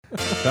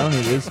telling you,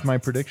 it is my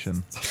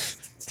prediction.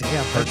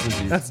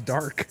 Damn, that's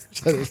dark.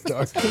 That is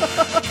dark.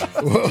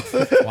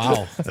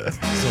 Wow. Is it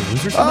a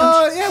loser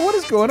challenge? Yeah, what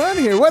is going on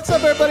here? What's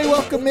up, everybody?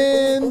 Welcome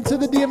in to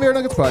the DMV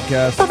Nuggets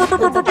podcast. Let's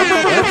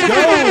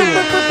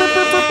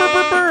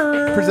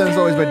go. Presented as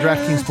always by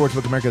DraftKings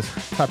Sportsbook, America's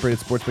top-rated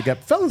sportsbook app.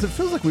 Fellas, it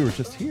feels like we were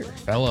just here.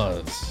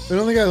 Fellas. I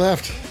don't think I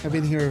left. I've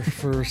been here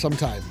for some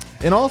time.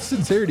 In all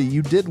sincerity,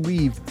 you did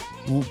leave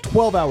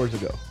 12 hours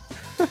ago.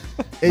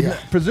 And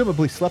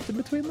presumably slept in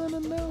between then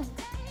and now?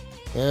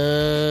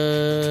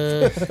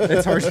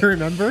 It's hard to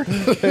remember.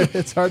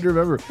 It's hard to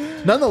remember.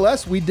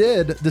 Nonetheless, we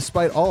did,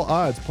 despite all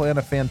odds, plan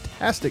a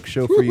fantastic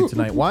show for you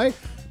tonight. Why?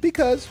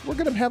 Because we're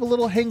going to have a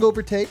little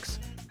hangover takes.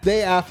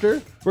 Day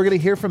after, we're going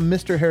to hear from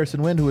Mr.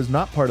 Harrison Wind, who was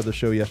not part of the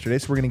show yesterday,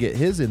 so we're going to get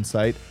his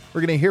insight.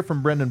 We're going to hear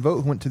from Brendan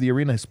Vogt, who went to the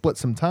arena, split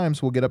some time,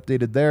 so we'll get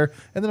updated there.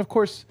 And then, of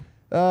course,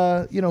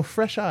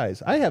 fresh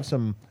eyes. I have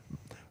some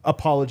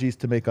apologies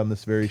to make on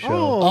this very show.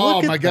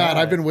 Oh my God,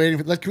 I've been waiting.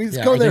 Can we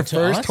just go there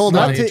first? Hold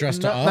on. Not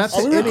to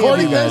Are we any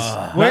recording of you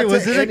guys. this? Wait, Not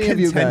was to it a any of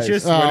you guys.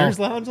 contentious winners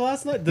lounge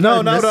last night? Did No,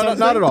 I miss not at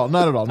something? all.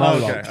 Not at all.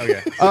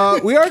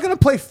 Okay. We are going to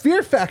play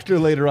Fear Factor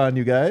later on,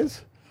 you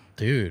guys.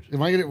 Dude.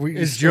 Am I gonna?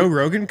 Is Joe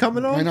Rogan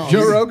coming on? I know.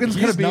 Joe Rogan's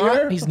going to be not,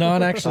 here. He's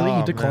not actually.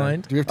 He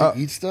declined. Do we have to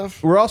eat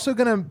stuff? We're also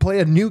going to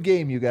play a new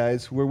game, you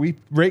guys, where we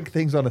rank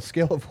things on a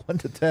scale of 1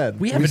 to 10. We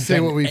We haven't say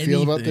done what we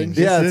feel about anything. things.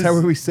 Yeah, This that's how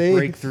is we say.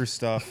 breakthrough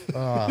stuff.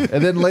 And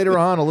then later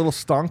on, a little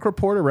stonk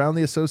report around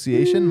the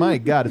association. My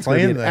God, it's going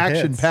to be Playing an the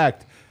hits.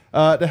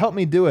 action-packed. To help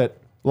me do it,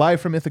 live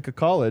from Ithaca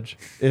College,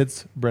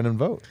 it's Brendan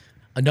Vogt.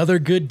 Another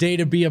good day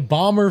to be a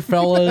bomber,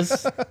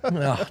 fellas.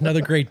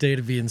 Another great day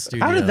to be in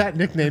studio. How did that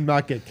nickname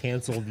not get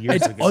canceled years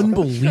It's ago?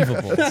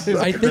 unbelievable. I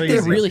think they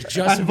Crazy. really just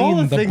Out of all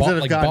mean the things that have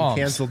like gotten bombs.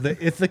 canceled, the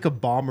Ithaca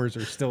Bombers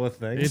are still a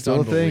thing. It's Still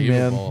a thing,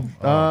 man. unbelievable.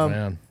 Oh,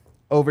 man.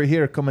 Over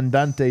here,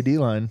 Comandante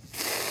D-line.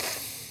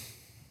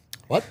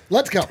 What?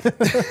 Let's go.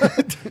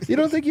 You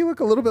don't think you look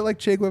a little bit like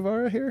Che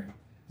Guevara here?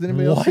 Does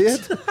anybody else What? see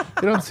it?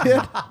 You don't see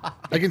it?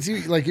 I can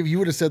see, like, if you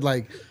would have said,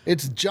 like,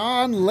 it's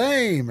John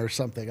Lame or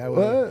something, I would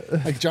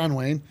What? like John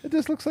Wayne. It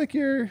just looks like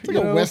you're It's like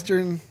a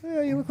Western.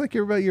 Yeah, you look like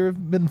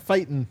you've been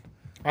fighting.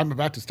 I'm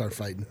about to start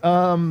fighting.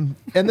 And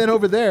then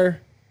over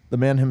there, the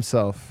man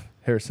himself,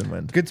 Harrison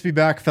Wind. Good to be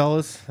back,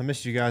 fellas. I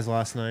missed you guys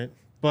last night,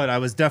 but I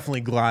was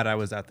definitely glad I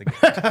was at the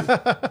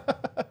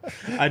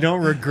game. I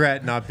don't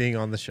regret not being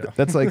on the show.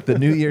 That's like the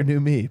new year, new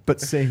me,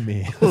 but same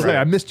me. It's like,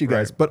 I missed you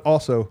guys, but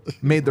also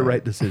made the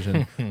right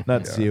decision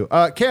not to see you.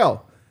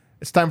 Kale,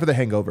 it's time for the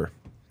hangover.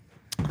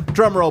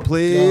 Drum roll,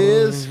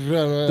 please.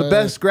 The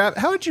best grab.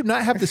 How did you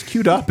not have this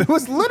queued up? It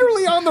was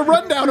literally on the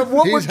rundown of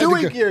what He we're just had to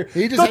doing get- here.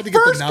 he just the had to get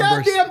the first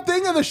numbers. goddamn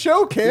thing of the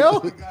show,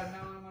 Kale.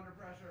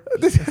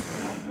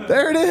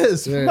 There it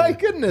is. There. My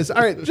goodness.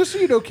 All right, just so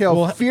you know, Kale,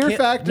 Well, Fear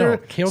Factor,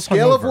 Kale's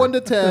scale of hungover. 1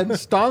 to 10,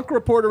 stonk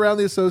report around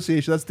the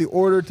association. That's the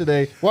order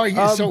today.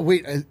 Well, so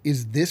wait,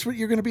 is this what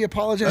you're going to be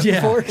apologizing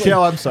Yeah. for? Like,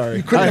 Kale, I'm sorry.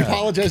 You couldn't I-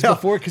 apologize Kale,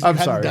 before because you I'm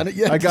hadn't sorry. done it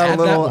yet. I got a Add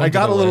that little. one I to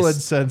got a the little list.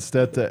 incensed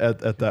at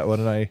that one,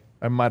 and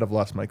I might have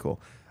lost my cool.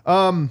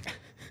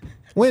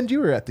 Wind, you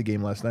were at the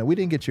game last night. We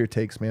didn't get your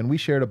takes, man. We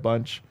shared a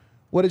bunch.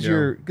 What is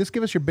just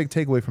give us your big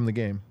takeaway from the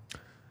game?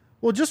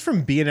 Well, just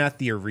from being at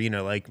the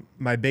arena, like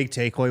my big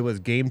takeaway was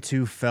game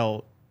 2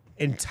 felt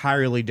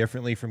entirely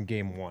differently from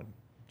game 1.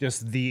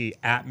 Just the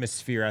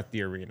atmosphere at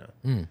the arena.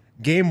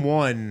 Game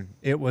 1,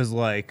 it was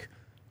like,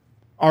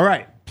 all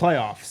right,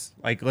 playoffs.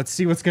 Like, let's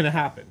see what's going to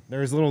happen.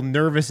 There was a little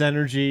nervous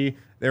energy.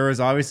 There was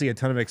obviously a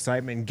ton of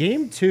excitement.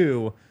 Game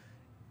 2,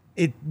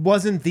 it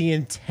wasn't the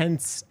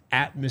intense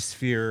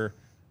atmosphere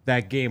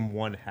that game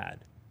 1 had.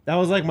 That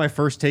was like my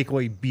first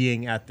takeaway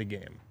being at the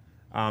game.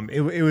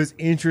 It was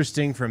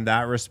interesting from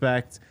that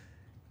respect,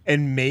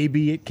 and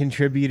maybe it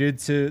contributed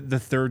to the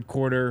third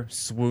quarter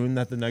swoon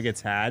that the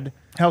Nuggets had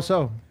How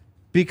so?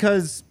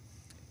 because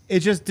it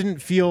just didn't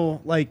feel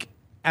like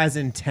as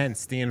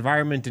intense. The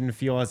environment didn't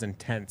feel as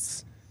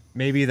intense.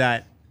 Maybe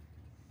that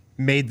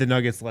made the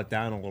Nuggets let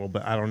down a little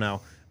bit. I don't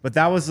know. But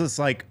that was just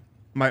like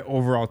my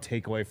overall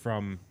takeaway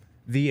from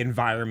the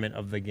environment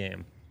of the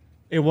game.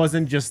 It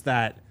wasn't just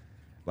that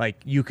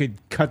like you could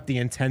cut the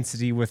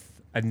intensity with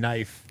a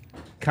knife,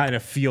 kind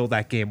of feel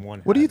that game 1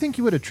 What do had. you think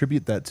you would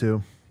attribute that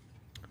to?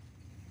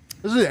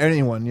 This is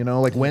anyone,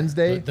 like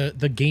Wednesday.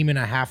 The game and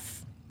a half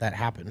that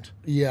happened.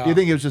 Yeah. You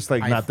think it was just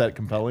like I- not that I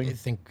compelling?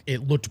 think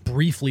it looked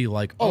briefly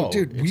like,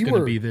 dude, it's we going were-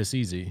 to be this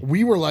easy.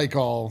 we were like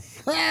all,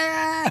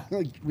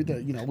 like we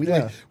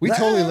Yeah.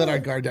 totally let our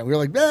guard down. We were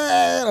like,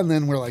 and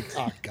then we're like,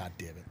 oh, God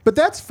damn it. But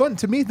that's fun.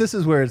 To me, this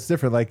is where it's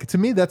different. Like to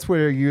me, that's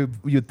where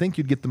you'd think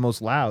you'd get the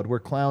most loud. We're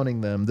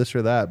clowning them, this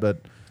or that,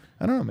 but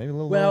I don't know, maybe a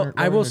little. Well, lower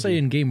I will energy. say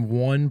in game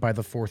 1 by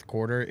the fourth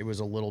quarter, it was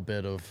a little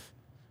bit of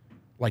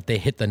like they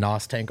hit the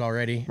NOS tank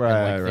already. Right,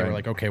 and They were right.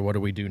 like, okay, what do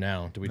we do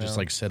now? Do we just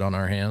like sit on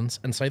our hands?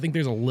 And so I think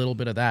there's a little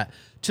bit of that.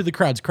 To the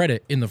crowd's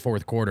credit, in the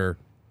fourth quarter,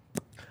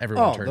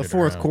 everyone turned the it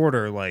fourth around.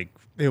 quarter, like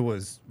it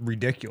was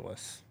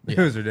ridiculous. It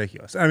was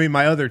ridiculous. I mean,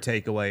 my other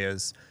takeaway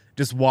is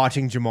just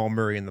watching Jamal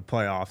Murray in the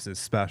playoffs is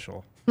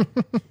special.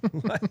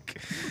 Like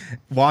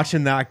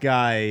watching that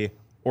guy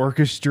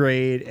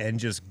orchestrate and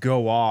just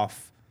go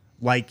off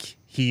like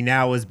he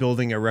now is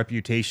building a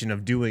reputation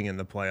of doing in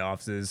the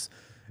playoffs is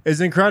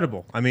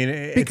incredible. I mean,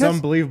 it's Because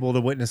unbelievable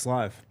to witness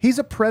live. he's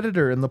a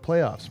predator in the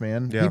playoffs,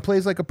 man. Yeah. He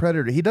plays like a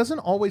predator. He doesn't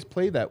always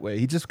play that way.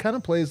 He just kind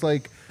of plays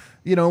like,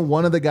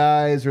 one of the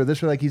guys or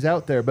this or like he's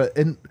out there. But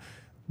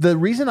the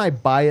reason I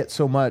buy it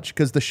so much,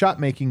 because the shot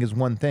making is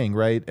one thing,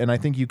 right? And I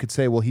think you could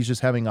say, well, he's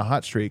just having a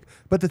hot streak.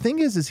 But the thing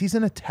is he's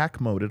in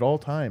attack mode at all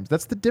times.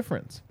 That's the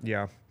difference.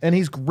 Yeah. And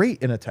he's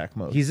great in attack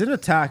mode. He's in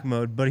attack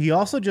mode, but he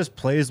also just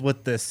plays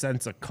with this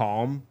sense of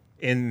calm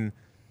in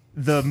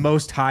the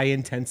most high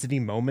intensity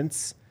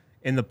moments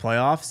in the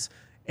playoffs.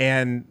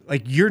 And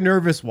like, you're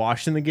nervous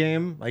watching the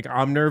game. Like,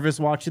 I'm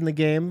nervous watching the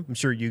game. I'm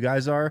sure you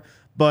guys are,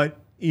 but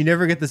you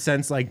never get the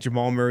sense like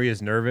Jamal Murray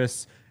is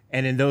nervous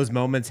and in those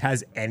moments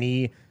has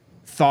any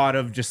thought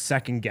of just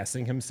second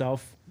guessing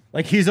himself.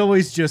 Like, he's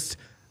always just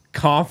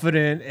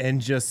confident and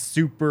just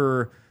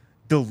super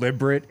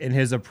deliberate in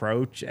his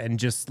approach, and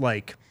just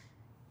like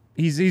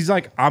he's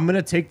like, I'm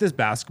gonna take this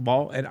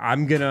basketball and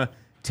I'm gonna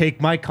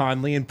take Mike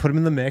Conley and put him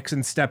in the mix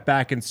and step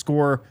back and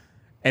score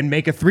and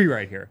make a three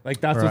right here. Like,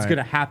 that's what's Right.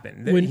 gonna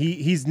happen.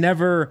 He's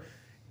never,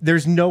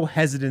 there's no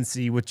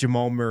hesitancy with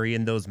Jamal Murray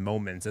in those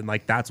moments, and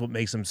like, that's what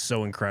makes him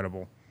so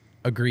incredible.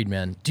 Agreed,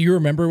 man. Do you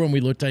remember when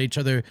we looked at each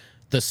other,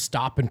 the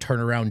stop and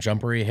turn around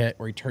jumper he hit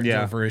where he turns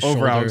over his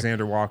shoulder?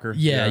 Alexander Walker.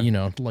 Yeah,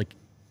 like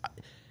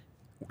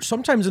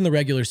sometimes in the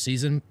regular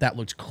season that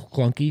looked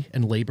clunky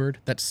and labored,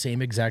 that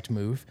same exact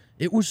move.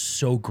 It was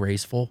so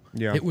graceful.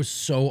 Yeah. It was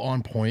so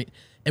on point.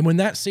 And when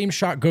that same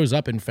shot goes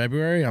up in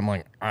February, I'm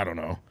like, I don't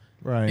know.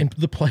 Right. In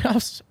the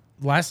playoffs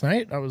last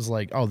night, I was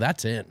like, oh,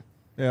 that's in.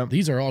 Yeah.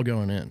 These are all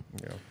going in.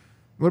 Yeah.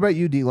 What about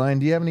you, D-Line?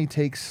 Do you have any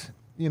takes,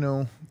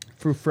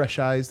 through fresh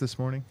eyes this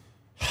morning?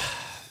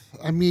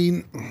 I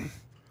mean,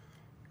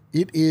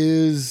 it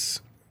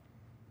is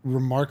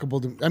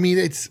remarkable.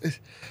 It's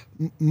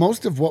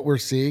most of what we're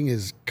seeing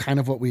is kind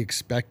of what we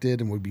expected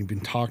and we've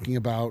been talking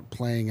about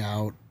playing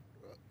out.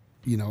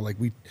 Like,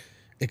 we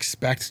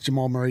expect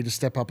Jamal Murray to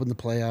step up in the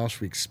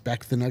playoffs. We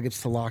expect the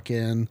Nuggets to lock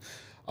in.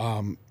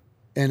 And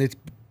it's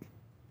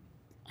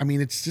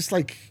just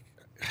like,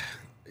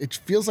 it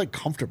feels like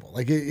comfortable.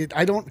 Like,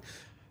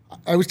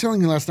 I was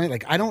telling you last night,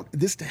 like,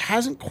 this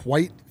hasn't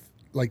quite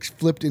like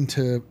flipped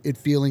into it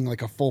feeling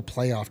like a full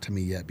playoff to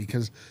me yet,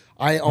 because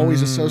I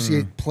always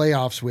associate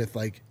playoffs with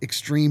like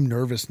extreme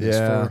nervousness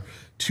for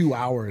 2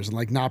 hours and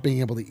like not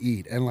being able to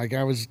eat. And like,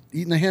 I was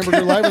eating a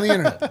hamburger live on the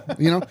internet,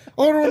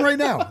 I'll order one right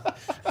now.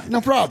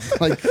 No problem.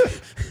 Like,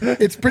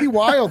 it's pretty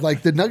wild.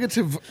 Like, the Nuggets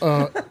have,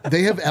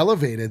 they have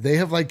elevated. They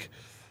have like,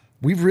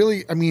 we've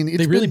really,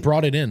 They really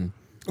brought it in.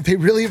 They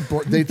really have,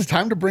 it's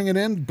time to bring it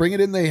in. Bring it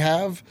in. They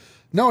have.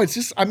 No, it's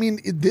just,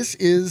 this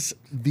is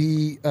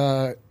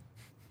the,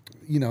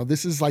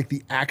 this is like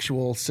the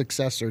actual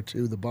successor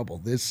to the bubble.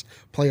 This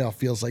playoff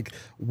feels like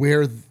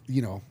where,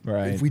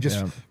 Right, if we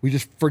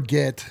just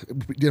forget,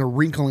 a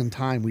wrinkle in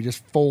time, we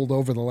just fold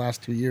over the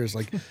last 2 years.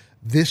 Like,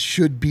 this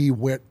should be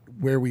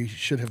where we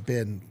should have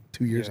been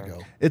 2 years ago.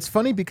 It's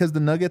funny because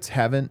the Nuggets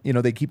haven't,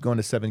 they keep going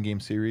to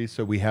 7-game series,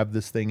 so we have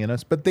this thing in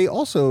us, but they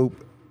also,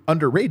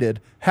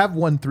 underrated, have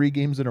won 3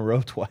 games in a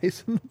row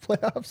twice in the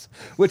playoffs,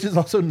 which is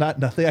also not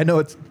nothing. I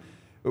know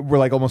we're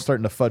like almost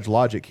starting to fudge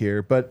logic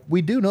here, but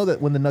we do know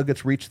that when the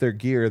Nuggets reach their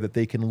gear that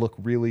they can look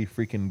really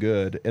freaking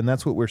good, and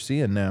that's what we're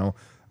seeing now.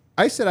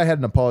 I said I had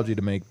an apology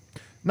to make.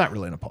 Not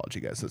really an apology,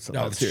 guys. It's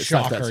not serious. It's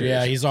not that Shocker. serious.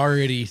 Yeah, he's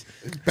already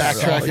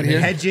Backtracking here.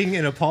 Hedging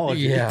and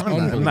apology. Yeah,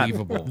 I'm not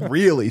unbelievable.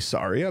 really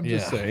sorry. I'm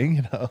just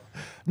saying,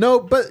 No,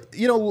 but,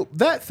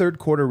 that third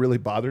quarter really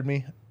bothered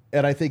me.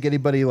 And I think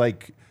anybody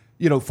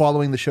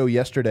following the show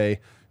yesterday,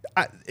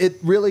 it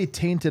really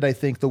tainted, I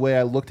think, the way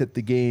I looked at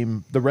the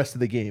game, the rest of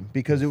the game,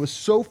 because it was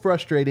so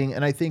frustrating.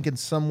 And I think in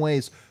some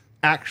ways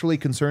actually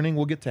concerning.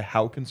 We'll get to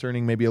how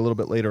concerning maybe a little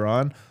bit later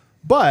on.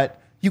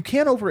 But you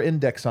can't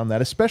over-index on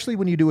that, especially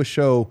when you do a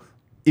show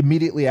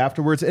immediately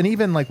afterwards. And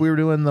even like we were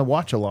doing the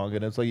watch along,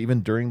 and it's like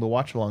even during the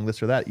watch along,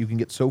 this or that, you can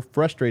get so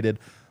frustrated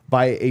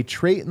by a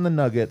trait in the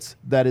Nuggets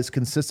that is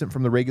consistent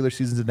from the regular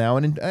season to now.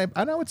 And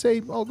I would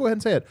say, I'll go ahead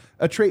and say it,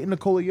 a trait in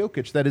Nikola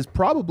Jokic that is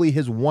probably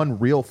his one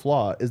real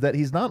flaw is that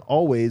he's not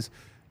always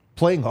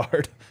playing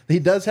hard. He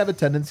does have a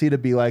tendency to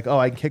be like, oh,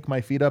 I can kick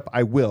my feet up.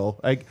 I will.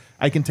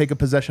 I can take a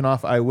possession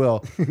off. I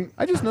will.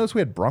 I just noticed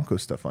we had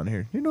Broncos stuff on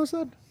here. You notice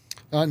that?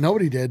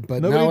 Nobody did,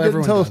 but Nobody now did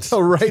everyone does.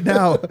 until right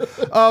now.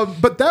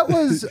 But that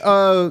was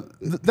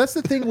that's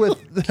the thing with.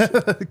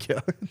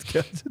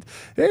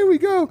 Here we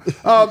go.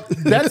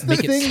 That's the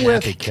Make it thing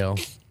snappy, with. Kill.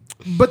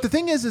 But the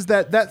thing is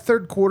that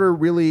third quarter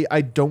really,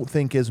 I don't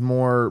think is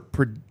more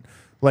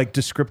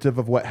descriptive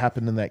of what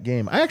happened in that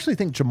game. I actually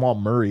think Jamal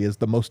Murray is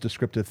the most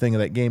descriptive thing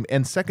of that game,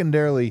 and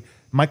secondarily,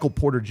 Michael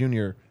Porter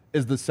Jr.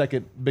 is the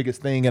second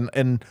biggest thing.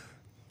 And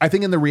I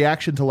think in the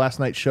reaction to last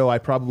night's show, I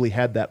probably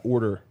had that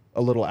order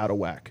a little out of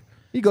whack.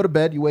 You go to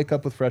bed, you wake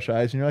up with fresh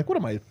eyes, and you're like, what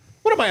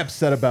am What am I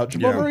upset about?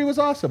 Jamal Murray was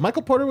awesome.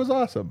 Michael Porter was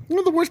awesome. You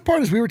know, the worst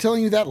part is we were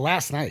telling you that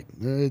last night.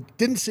 It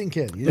didn't sink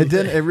in. It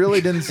didn't. It really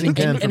didn't sink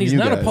in. And he's you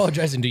not guys.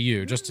 apologizing to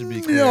you, just to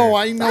be clear. No,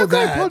 I know I'm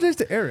going to that. apologize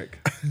to Eric.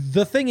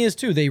 The thing is,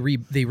 too, they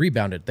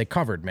rebounded. They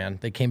covered, man.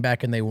 They came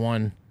back and they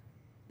won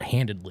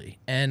handedly.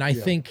 And I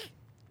think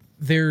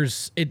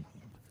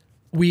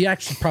we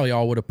actually probably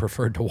all would have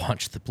preferred to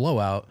watch the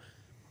blowout.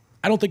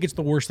 I don't think it's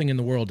the worst thing in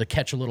the world to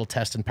catch a little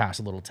test and pass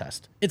a little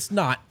test. It's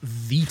not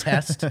the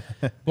test,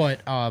 but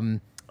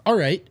all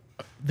right.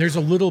 There's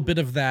a little bit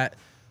of that,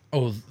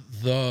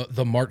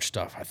 the March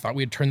stuff. I thought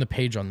we had turned the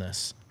page on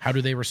this. How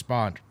do they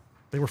respond?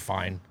 They were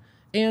fine.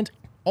 And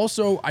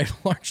also, I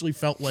largely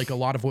felt like a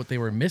lot of what they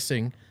were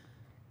missing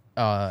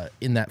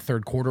in that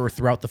third quarter or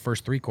throughout the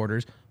first three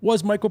quarters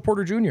was Michael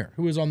Porter Jr.,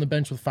 who was on the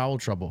bench with foul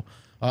trouble.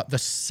 The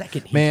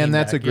second he came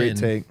that's a back great in,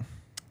 take.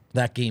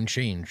 That game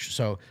changed.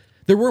 So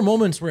there were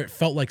moments where it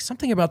felt like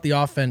something about the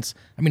offense.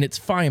 I mean, it's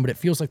fine, but it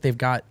feels like they've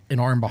got an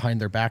arm behind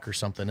their back or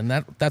something. And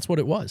that's what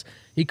it was.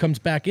 He comes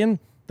back in,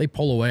 they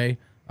pull away.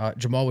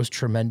 Jamal was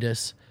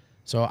tremendous.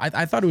 So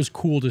I thought it was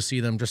cool to see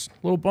them just a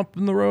little bump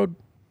in the road.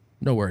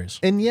 No worries.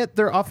 And yet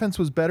their offense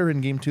was better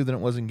in game 2 than it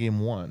was in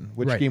game 1,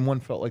 which Right. game 1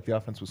 felt like the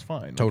offense was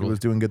fine. Totally. Like it was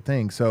doing good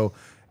things. So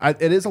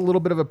it is a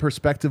little bit of a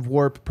perspective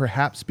warp,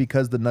 perhaps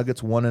because the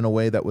Nuggets won in a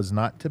way that was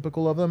not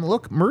typical of them.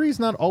 Look, Murray's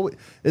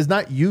is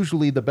not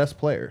usually the best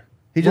player.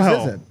 He just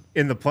isn't.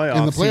 In the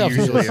playoffs, he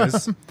usually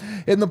is.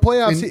 In the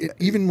playoffs,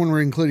 Even when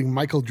we're including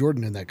Michael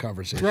Jordan in that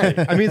conversation.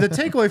 Right. I mean, the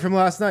takeaway from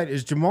last night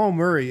is Jamal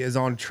Murray is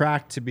on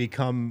track to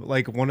become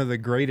like one of the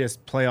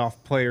greatest playoff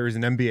players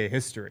in NBA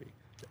history.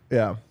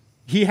 yeah.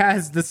 He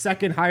has the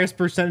second highest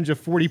percentage of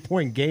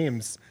 40-point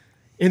games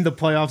in the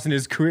playoffs in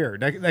his career,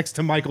 next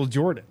to Michael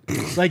Jordan.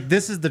 Like,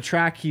 this is the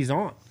track he's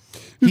on.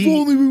 If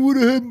only we would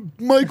have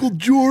had Michael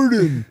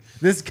Jordan.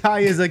 This guy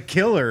is a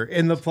killer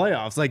in the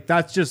playoffs. Like,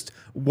 that's just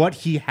what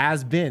he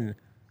has been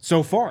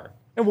so far.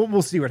 And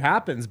we'll see what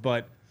happens.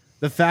 But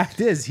the fact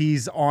is,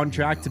 he's on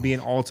track to be an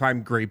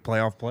all-time great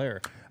playoff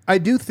player. I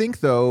do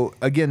think, though,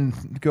 again,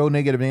 go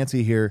negative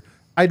Nancy here,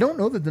 I don't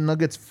know that the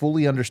Nuggets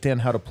fully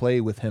understand how to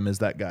play with him as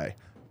that guy.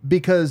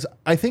 Because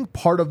I think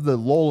part of the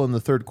lull in the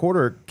third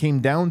quarter came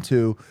down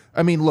to,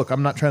 I mean, look,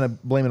 I'm not trying to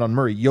blame it on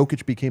Murray.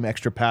 Jokic became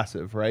extra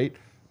passive, right?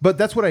 But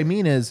that's what I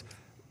mean is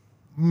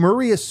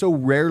Murray is so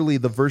rarely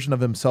the version of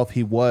himself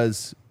he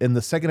was in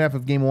the second half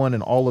of game 1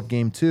 and all of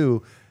game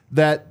 2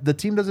 that the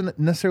team doesn't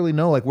necessarily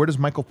know, like, where does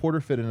Michael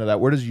Porter fit into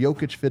that? Where does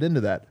Jokic fit into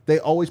that? They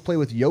always play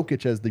with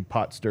Jokic as the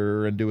pot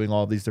stirrer and doing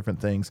all these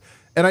different things.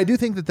 And I do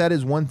think that that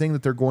is one thing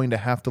that they're going to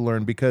have to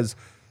learn because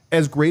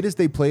as great as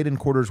they played in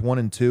quarters 1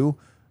 and 2,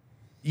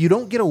 you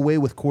don't get away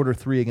with quarter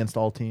 3 against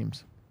all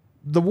teams.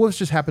 The Wolves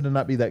just happen to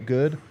not be that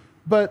good,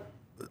 but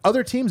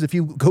other teams, if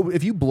you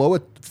blow a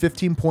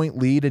 15-point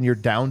lead and you're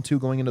down 2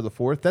 going into the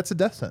fourth, that's a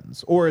death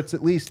sentence, or it's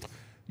at least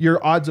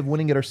your odds of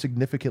winning it are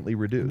significantly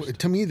reduced.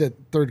 To me, the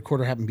third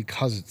quarter happened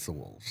because it's the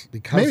Wolves,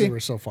 because they were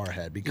so far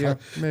ahead. Because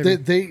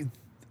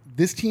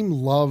this team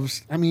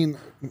loves. I mean,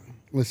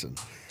 listen.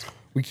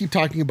 We keep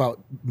talking about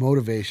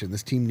motivation.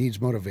 This team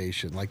needs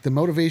motivation. Like the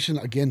motivation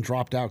again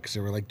dropped out because they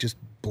were like just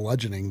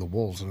bludgeoning the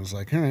Wolves, and it was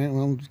like, all right,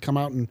 well, come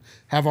out and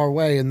have our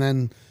way. And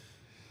then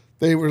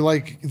they were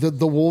like,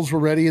 the Wolves were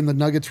ready and the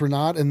Nuggets were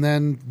not. And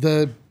then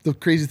the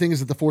crazy thing is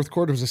that the fourth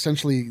quarter was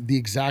essentially the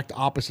exact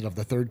opposite of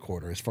the third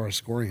quarter as far as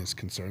scoring is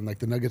concerned. Like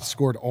the Nuggets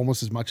scored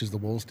almost as much as the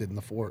Wolves did in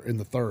the fourth.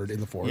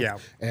 Yeah.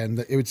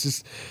 And it was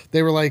just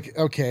they were like,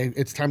 okay,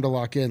 it's time to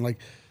lock in. Like,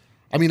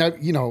 I mean,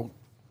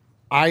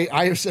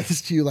 I have said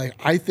this to you, like,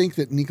 I think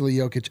that Nikola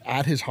Jokic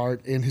at his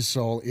heart, in his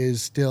soul,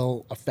 is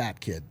still a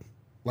fat kid.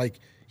 Like,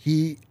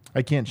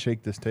 I can't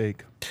shake this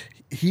take.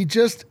 He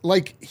just,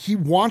 like, he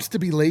wants to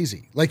be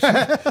lazy. Like,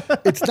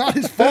 it's not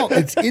his fault.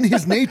 It's in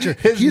his nature.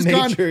 He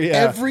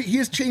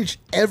has changed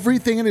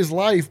everything in his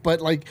life,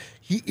 but, like,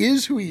 he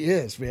is who he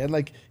is, man.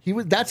 Like,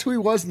 that's who he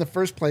was in the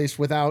first place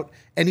without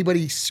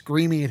anybody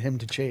screaming at him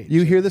to change.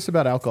 You hear this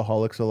about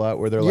alcoholics a lot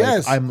where they're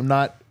Yes. like, I'm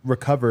not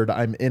recovered,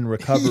 I'm in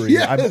recovery.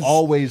 Yes. I'm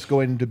always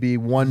going to be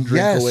one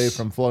drink Yes. away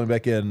from flowing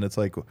back in. It's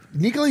like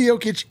Nikola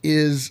Jokic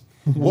is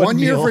 1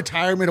 year of meal.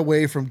 retirement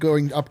away from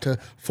going up to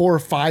 4 or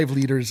 5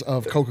 liters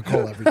of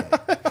Coca-Cola every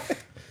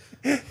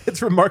day.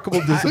 it's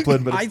remarkable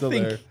discipline, but it's I still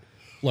think, there.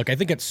 look, I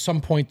think at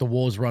some point the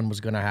Wolves run was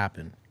going to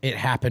happen. It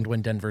happened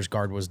when Denver's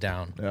guard was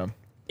down. Yeah.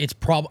 It's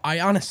I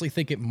honestly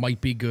think it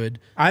might be good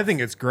I think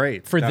it's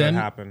great for that them. it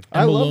happened.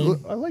 And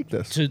Malone I like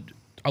this.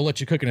 I'll let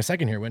you cook in a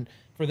second here, Win.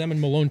 For them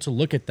and Malone to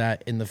look at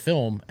that in the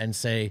film and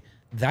say,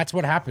 that's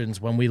what happens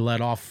when we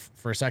let off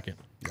for a second.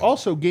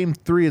 Also, game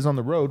 3 is on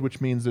the road, which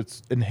means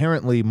it's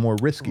inherently more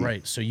risky.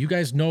 Right. So you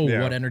guys know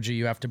Yeah. what energy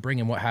you have to bring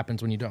and what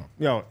happens when you don't.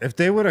 If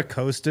they would have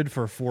coasted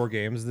for 4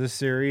 games this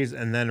series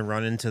and then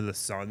run into the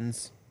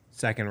Suns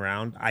second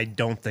round, I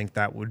don't think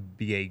that would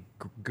be a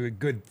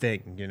good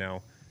thing,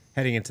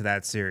 heading into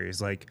that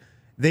series. Like,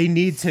 they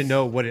need to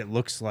know what it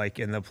looks like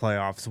in the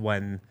playoffs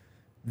when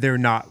they're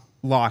not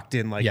locked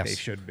in like they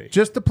should be.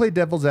 Just to play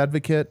devil's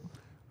advocate,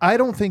 I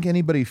don't think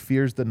anybody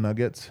fears the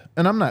Nuggets.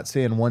 And I'm not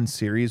saying one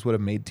series would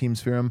have made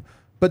teams fear them,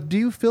 But do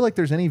you feel like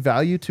there's any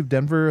value to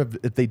Denver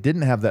if they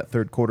didn't have that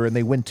third quarter and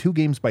they win 2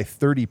 games by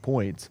 30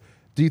 points?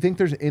 Do you think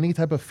there's any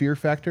type of fear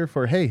factor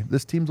for, hey,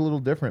 this team's a little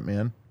different,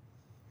 man?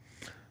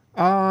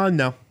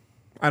 No.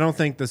 I don't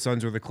think the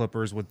Suns or the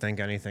Clippers would think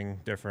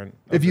anything different.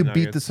 If you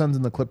beat the Suns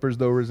and the Clippers,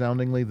 though,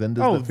 resoundingly, then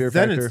does the fear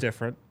factor? Then it's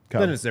different. Okay.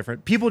 Then it's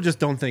different. People just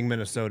don't think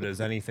Minnesota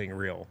is anything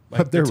real.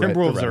 Like, They're the right.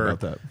 Timberwolves They're right are about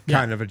that.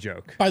 kind of a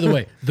joke. By the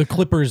way, the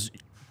Clippers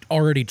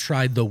already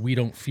tried the "we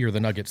don't fear the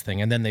Nuggets" thing,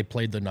 and then they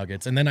played the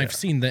Nuggets, and then I've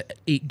seen the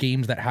 8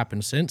 games that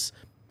happened since.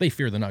 They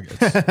fear the Nuggets.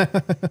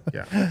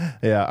 Yeah.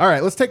 Yeah. All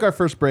right, let's take our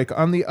first break.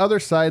 On the other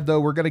side,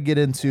 though, we're going to get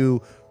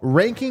into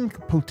ranking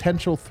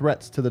potential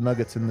threats to the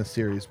Nuggets in this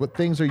series. What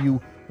things are you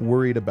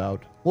worried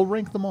about? We'll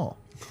rank them all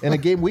in a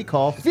game we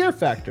call Fear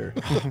Factor.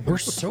 We're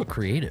so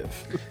creative.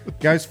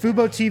 Guys,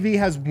 Fubo TV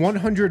has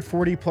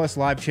 140 plus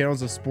live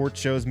channels of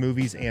sports shows,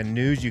 movies, and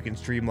news. You can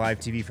stream live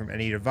TV from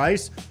any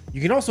device.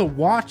 You can also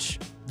watch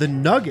the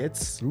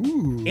Nuggets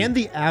and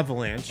the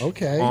Avalanche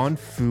on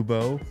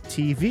Fubo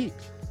TV.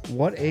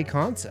 What a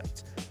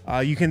concept.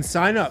 You can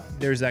sign up.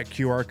 There's that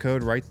QR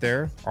code right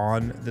there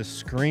on the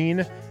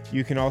screen.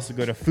 You can also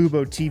go to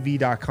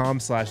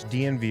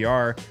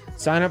FuboTV.com/DNVR.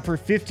 Sign up for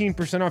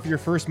 15% off your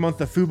first month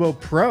of Fubo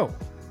Pro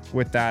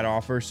with that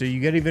offer. So you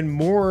get even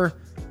more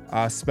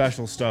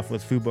special stuff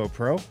with Fubo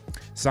Pro.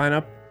 Sign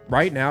up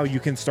right now. You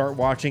can start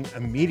watching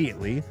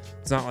immediately.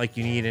 It's not like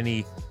you need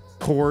any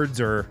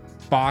cords or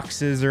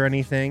boxes or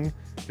anything.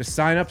 Just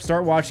sign up,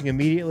 start watching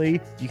immediately.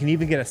 You can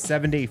even get a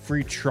 7-day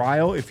free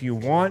trial if you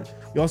want.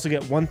 You also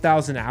get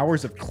 1,000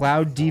 hours of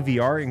cloud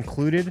DVR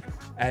included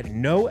at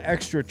no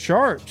extra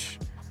charge.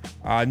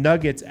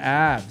 Nuggets,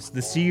 Avs,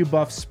 the CU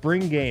Buff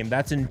spring game.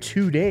 That's in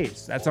 2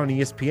 days. That's on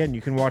ESPN.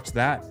 You can watch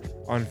that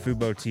on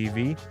Fubo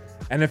TV.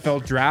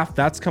 NFL Draft,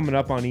 that's coming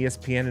up on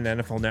ESPN and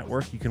NFL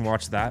Network. You can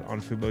watch that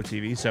on Fubo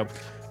TV. So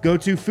go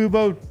to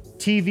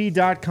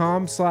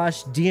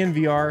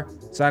FuboTV.com/DNVR.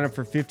 Sign up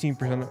for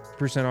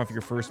 15% off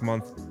your first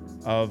month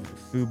of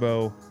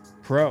Fubo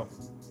Pro.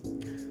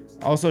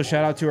 Also,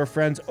 shout out to our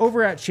friends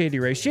over at Shady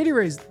Rays. Shady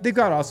Rays, they've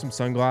got awesome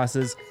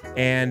sunglasses,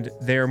 and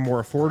they're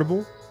more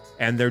affordable,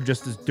 and they're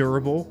just as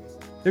durable.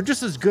 They're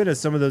just as good as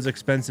some of those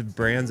expensive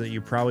brands that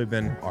you've probably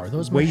been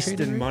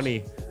wasting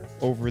money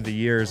over the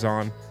years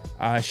on.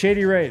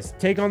 Shady Rays,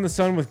 take on the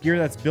sun with gear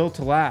that's built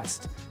to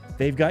last.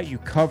 They've got you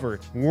covered.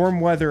 Warm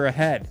weather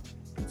ahead.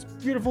 It's a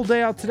beautiful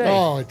day out today.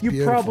 Oh, it's you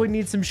beautiful. probably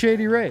need some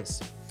Shady Rays.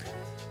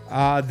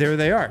 There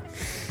they are.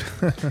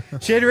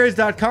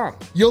 ShadyRays.com.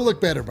 You'll look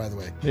better, by the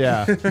way.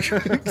 Yeah.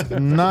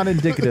 Not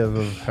indicative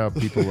of how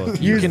people look.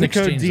 Use can the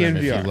code exchange them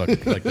if you DNVR.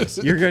 look like this.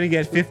 You're going to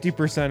get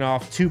 50%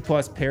 off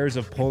 2+ pairs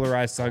of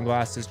polarized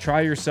sunglasses.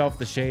 Try yourself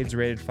the shades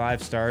rated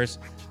 5 stars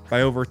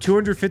by over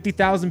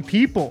 250,000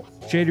 people.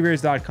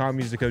 ShadyRays.com.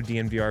 Use the code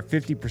DNVR.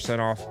 50%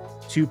 off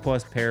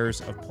 2+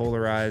 pairs of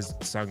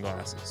polarized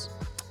sunglasses.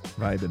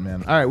 Vibing,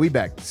 man. All right, we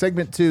back.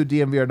 Segment 2,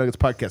 DNVR Nuggets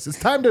podcast. It's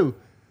time to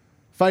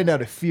find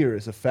out if fear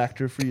is a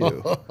factor for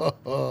you.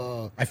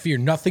 I fear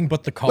nothing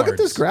but the cards. Look at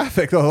this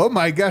graphic, though. Oh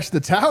my gosh, the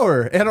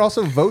tower, and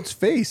also Vote's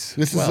face.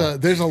 This is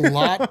there's a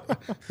lot of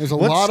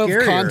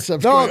scarier?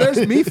 concepts. No, going on.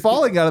 there's me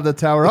falling out of the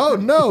tower. Oh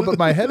no, but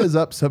my head is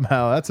up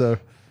somehow. It's a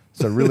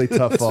really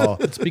tough fall.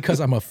 It's because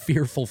I'm a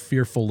fearful,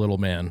 fearful little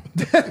man.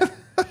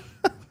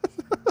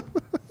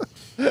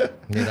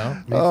 You know?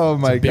 Oh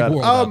my big god.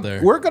 world out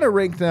there. We're gonna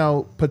rank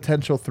now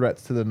potential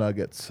threats to the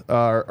Nuggets,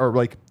 or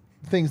like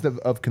things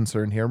of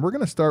concern here. And we're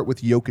gonna start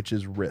with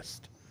Jokic's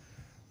wrist.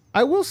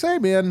 I will say,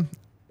 man,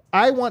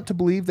 I want to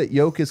believe that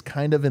Jokic is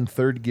kind of in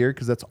third gear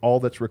because that's all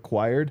that's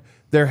required.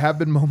 There have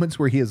been moments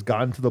where he has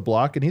gone to the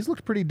block and he's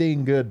looked pretty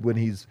dang good when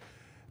he's.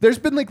 There's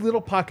been like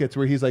little pockets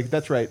where he's like,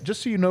 "That's right.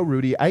 Just so you know,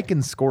 Rudy, I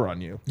can score on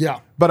you.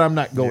 Yeah. but I'm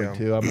not going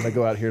to. I'm gonna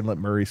go out here and let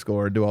Murray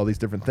score and do all these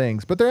different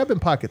things. But there have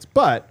been pockets.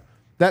 But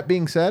that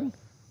being said,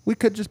 we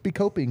could just be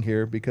coping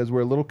here because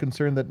we're a little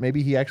concerned that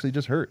maybe he actually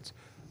just hurts.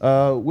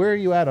 Where are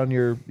you at on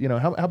your,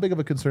 how big of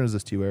a concern is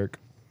this to you, Eric?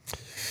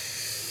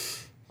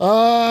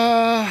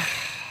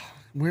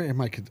 Where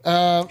am I?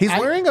 He's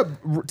wearing a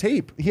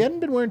tape. He hadn't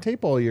been wearing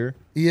tape all year.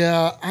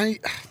 Yeah, I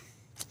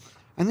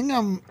think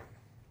I'm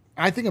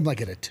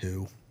like at a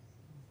 2.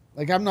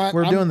 Like I'm not.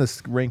 We're doing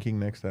this ranking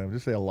next time.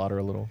 Just say a lot or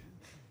a little.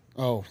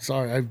 Oh,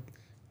 sorry.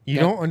 You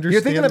don't understand.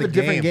 You're thinking of the a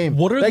different game.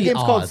 What are that the game's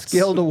called odds?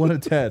 Scale to 1 to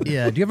 10.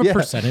 Yeah, do you have a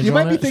percentage You on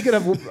might be it? thinking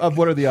of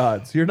what are the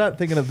odds. You're not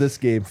thinking of this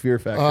game, Fear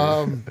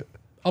Factor.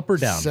 Up or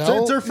down?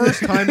 So- It's our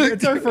first time.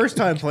 It's our first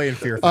time playing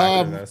Fear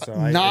Factor, though, so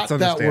not it's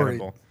that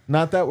understandable.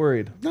 Not that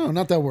worried. No,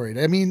 not that worried.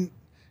 I mean,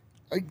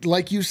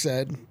 like you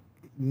said,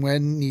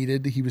 when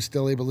needed, he was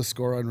still able to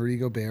score on Rudy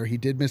Gobert. He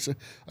did miss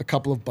a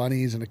couple of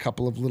bunnies and a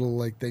couple of little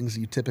like things that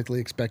you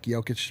typically expect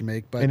Jokic to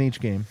make. But In each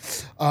game.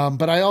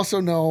 but I also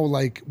know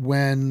like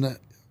when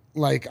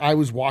like I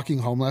was walking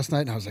home last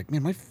night and I was like,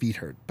 man, my feet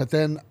hurt. But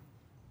then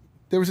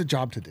there was a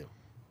job to do.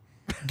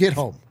 Get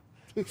home.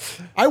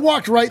 I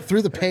walked right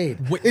through the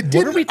pain. It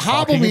what are we didn't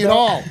hobble talking me at about?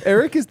 all.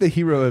 Eric is the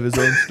hero of his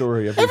own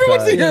story. Every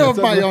Everyone's time. the hero of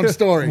it's my a- own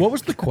story. What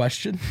was the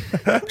question?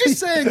 I'm just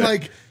saying,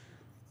 like,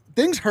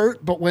 things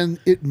hurt, but when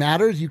it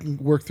matters, you can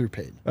work through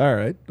pain. All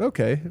right.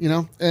 Okay. You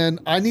know, and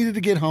I needed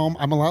to get home.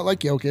 I'm a lot like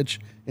Jokic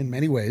in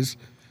many ways.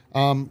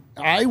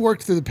 I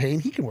worked through the pain.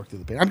 He can work through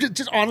the pain. I'm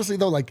just honestly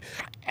though, like,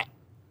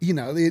 you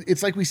know,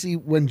 it's like we see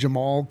when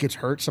Jamal gets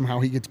hurt,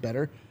 somehow he gets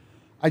better.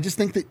 I just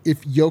think that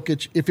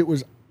if it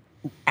was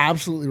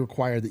absolutely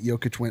required that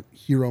Jokic went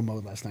hero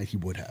mode last night, he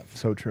would have.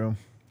 So true.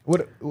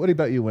 What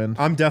about you, Win?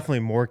 I'm definitely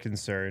more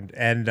concerned,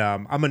 and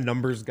I'm a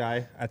numbers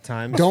guy at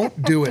times.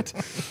 Don't do it.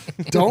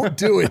 Don't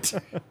do it.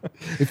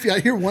 If I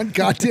hear one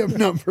goddamn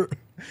number.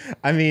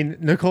 I mean,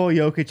 Nikola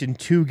Jokic in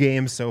 2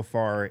 games so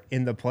far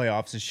in the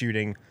playoffs is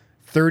shooting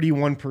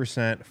 31%,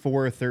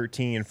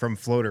 4-13 from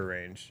floater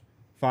range,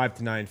 5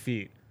 to 9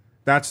 feet.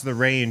 That's the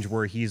range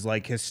where he's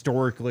like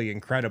historically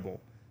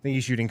incredible. I think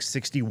he's shooting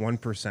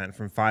 61%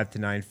 from 5 to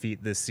 9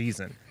 feet this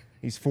season.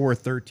 He's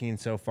 4-13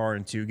 so far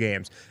in 2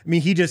 games. I mean,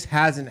 he just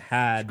hasn't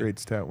had Great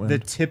stat, Win. the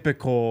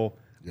typical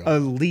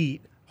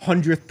elite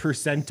 100th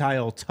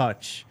percentile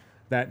touch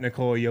that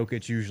Nikola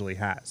Jokic usually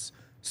has.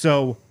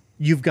 So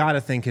you've got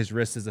to think his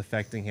wrist is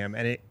affecting him,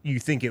 and you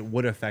think it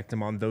would affect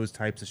him on those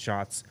types of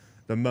shots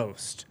the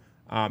most.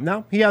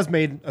 Now, he has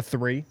made a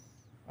 3.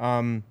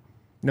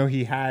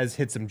 He has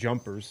hit some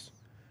jumpers.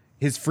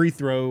 His free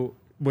throw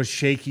was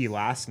shaky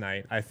last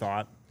night, I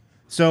thought.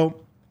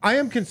 So I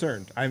am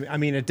concerned. I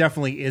mean, it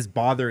definitely is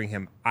bothering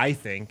him, I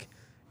think.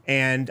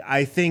 And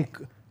I think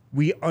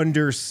we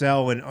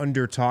undersell and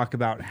undertalk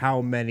about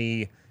how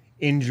many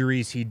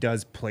injuries he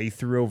does play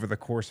through over the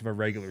course of a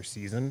regular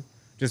season,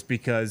 just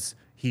because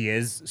he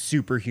is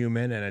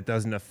superhuman and it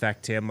doesn't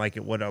affect him like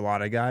it would a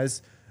lot of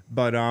guys.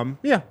 But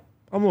yeah,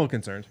 I'm a little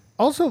concerned.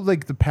 Also,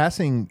 like the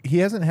passing, he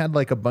hasn't had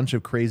like a bunch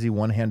of crazy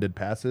one-handed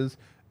passes.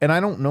 And I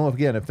don't know,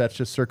 if that's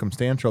just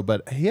circumstantial,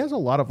 but he has a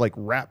lot of like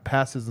wrap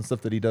passes and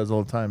stuff that he does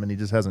all the time, and he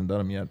just hasn't done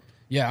them yet.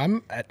 Yeah,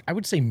 I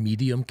would say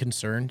medium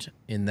concerned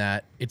in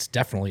that it's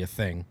definitely a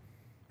thing.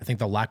 I think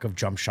the lack of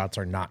jump shots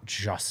are not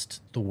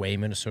just the way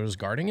Minnesota's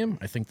guarding him.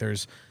 I think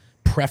there's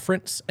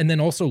preference, and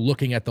then also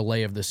looking at the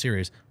lay of the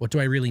series. What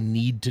do I really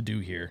need to do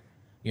here,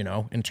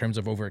 in terms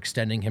of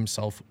overextending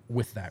himself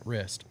with that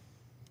wrist?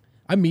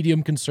 I'm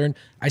medium concerned.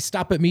 I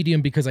stop at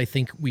medium because I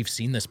think we've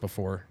seen this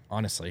before,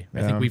 honestly.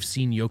 I think we've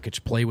seen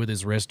Jokic play with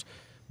his wrist,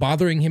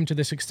 bothering him to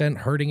this extent,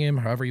 hurting him,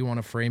 however you want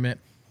to frame it.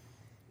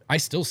 I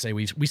still say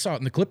we saw it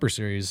in the Clipper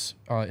series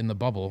in the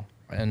bubble,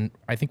 and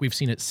I think we've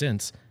seen it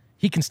since.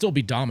 He can still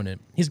be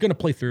dominant. He's going to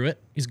play through it.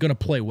 He's going to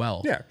play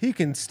well. Yeah, he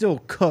can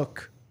still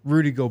cook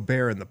Rudy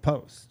Gobert in the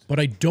post.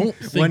 But I don't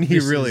think when he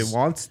really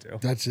wants to.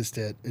 That's just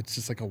it. It's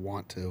just like a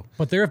want to.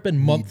 But there have been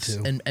months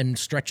and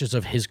stretches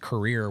of his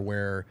career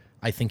where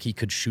I think he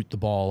could shoot the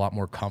ball a lot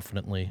more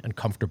confidently and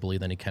comfortably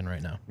than he can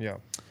right now. Yeah.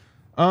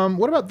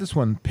 What about this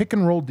one? Pick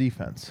and roll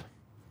defense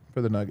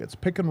for the Nuggets.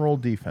 Pick and roll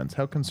defense.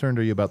 How concerned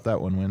are you about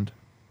that one, Wind?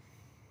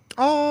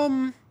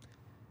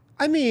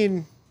 I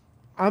mean,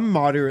 I'm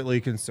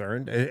moderately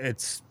concerned.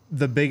 It's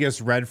the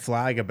biggest red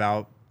flag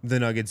about the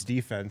Nuggets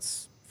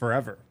defense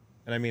forever.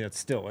 And I mean, it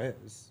still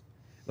is.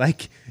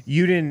 Like,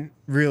 you didn't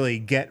really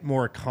get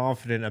more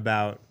confident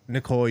about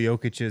Nikola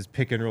Jokic's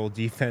pick and roll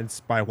defense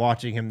by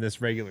watching him this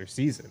regular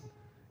season.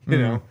 You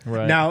know,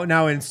 right.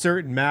 Now in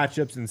certain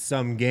matchups in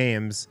some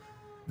games,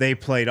 they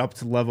played up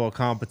to level of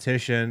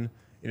competition.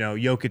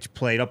 Jokic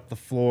played up the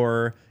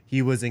floor.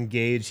 He was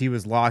engaged. He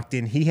was locked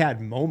in. He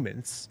had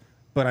moments,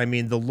 but I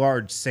mean, the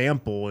large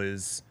sample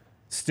is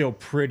still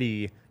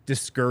pretty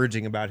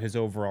discouraging about his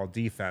overall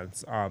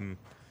defense.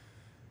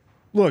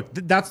 Look,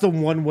 that's the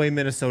one way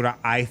Minnesota,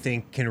 I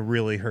think, can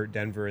really hurt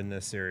Denver in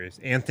this series.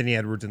 Anthony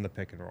Edwards in the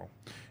pick and roll.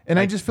 And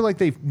I just feel like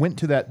they went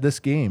to this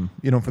game,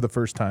 for the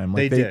first time.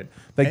 Like they did.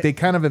 Like they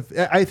kind of,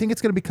 I think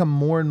it's going to become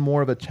more and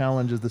more of a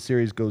challenge as the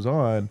series goes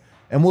on.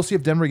 And we'll see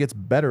if Denver gets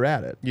better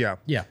at it. Yeah.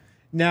 Yeah.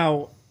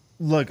 Now,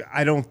 look,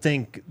 I don't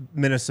think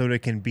Minnesota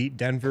can beat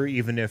Denver,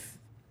 even if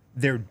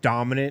they're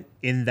dominant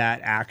in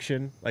that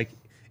action. Like,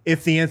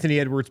 if the Anthony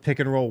Edwards pick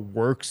and roll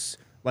works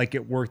like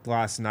it worked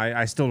last night,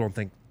 I still don't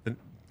think the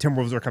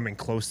Timberwolves are coming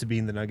close to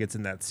beating the Nuggets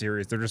in that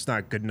series. They're just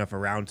not good enough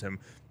around him.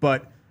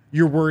 But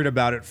you're worried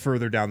about it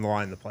further down the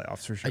line in the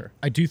playoffs for sure.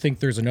 I do think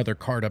there's another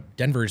card up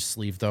Denver's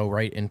sleeve, though,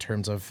 right, in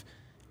terms of,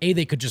 A,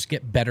 they could just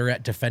get better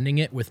at defending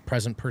it with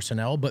present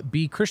personnel, but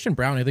B, Christian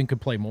Brown, I think, could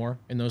play more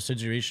in those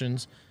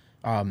situations.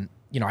 I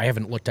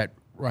haven't looked at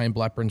Ryan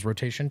Blackburn's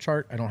rotation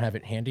chart. I don't have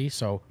it handy,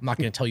 so I'm not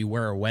going to tell you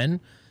where or when.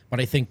 But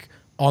I think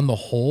on the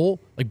whole,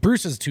 like,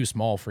 Bruce is too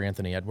small for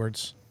Anthony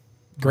Edwards.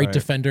 Great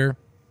defender.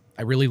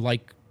 I really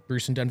like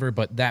Bruce in Denver,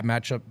 but that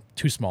matchup,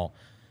 too small.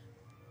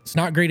 It's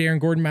not a great Aaron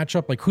Gordon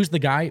matchup. Like, who's the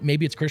guy?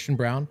 Maybe it's Christian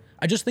Brown.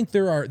 I just think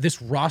this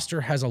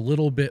roster has a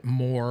little bit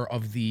more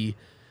of the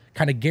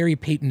kind of Gary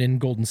Payton in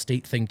Golden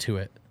State thing to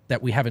it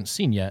that we haven't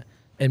seen yet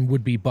and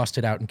would be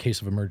busted out in case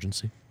of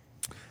emergency.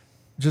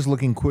 Just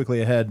looking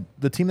quickly ahead,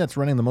 the team that's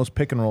running the most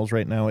pick and rolls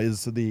right now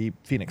is the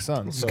Phoenix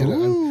Suns. I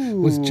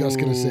was just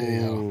going to say,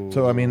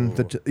 So, I mean,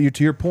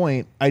 to your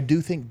point, I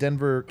do think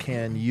Denver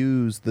can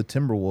use the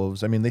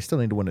Timberwolves. I mean, they still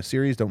need to win a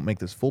series. Don't make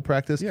this full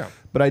practice. Yeah.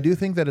 But I do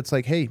think that it's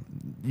like, hey,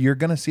 you're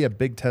going to see a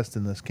big test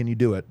in this. Can you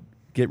do it?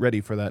 get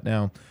ready for that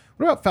now.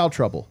 What about foul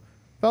trouble?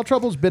 Foul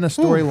trouble's been a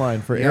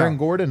storyline for Aaron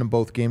Gordon in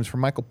both games, for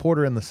Michael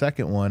Porter in the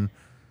second one.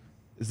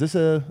 Is this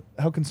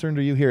how concerned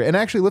are you here? And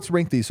actually, let's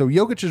rank these. So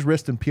Jokic's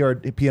wrist and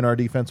PNR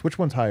defense, which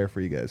one's higher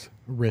for you guys?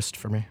 Wrist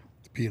for me.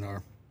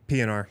 PNR.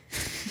 PNR.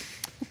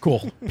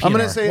 Cool. I'm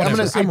gonna say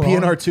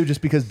PNR wrong. too,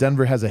 just because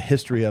Denver has a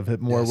history of it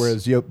more,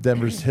 whereas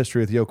Denver's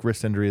history with Jokic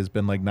wrist injury has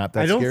been like not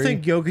that. I don't scary.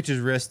 think Jokic's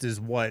wrist is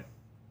what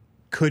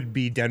could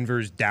be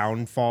Denver's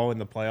downfall in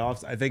the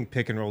playoffs. I think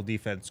pick and roll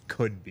defense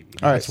could be.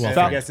 All right,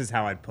 I guess is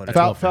how I'd put it.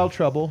 Foul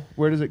trouble.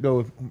 Where does it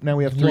go? Now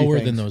we have three Lower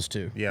things. than those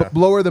two. Yeah.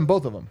 Lower than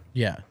both of them.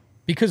 Yeah.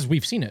 Because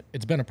we've seen it.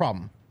 It's been a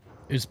problem.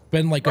 It's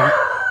been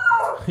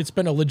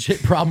a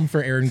legit problem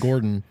for Aaron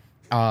Gordon.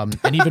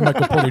 And even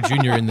Michael Porter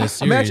Jr. in this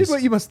series. Imagine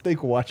what you must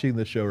think watching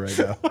the show right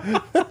now.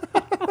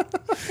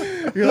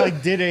 You're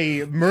like, did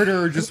a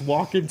murderer just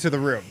walk into the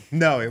room?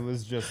 No, it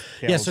was just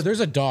Yeah, so there's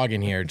a dog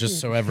in here, just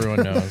so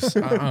everyone knows.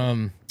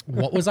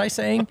 What was I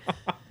saying?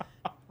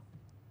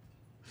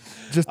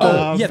 Just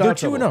Yeah, they're foul 2-0.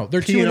 trouble.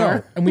 They're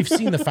 2-0, and we've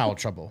seen the foul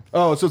trouble.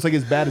 Oh, so it's like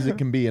as bad as it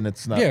can be, and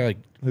it's not. Yeah, like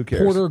who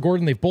cares? Porter,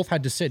 Gordon, they've both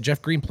had to sit.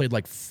 Jeff Green played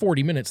like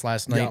 40 minutes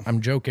last night. Yeah.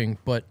 I'm joking,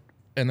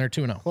 and they're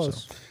 2-0.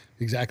 Close. So.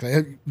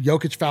 Exactly.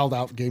 Jokic fouled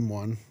out game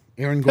one.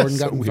 Aaron Gordon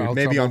got in foul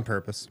maybe trouble. on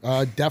purpose.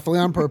 Definitely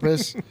on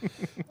purpose.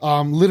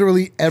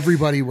 Literally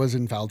everybody was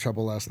in foul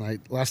trouble last night.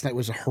 Last night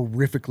was a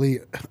horrifically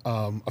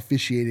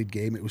officiated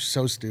game. It was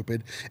so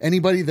stupid.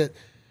 Anybody that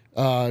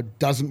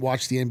doesn't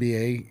watch the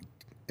NBA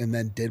and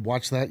then did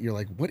watch that, you're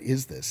like, what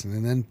is this?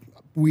 And then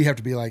we have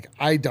to be like,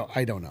 I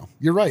don't know.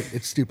 You're right.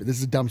 It's stupid. This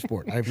is a dumb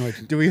sport. I have no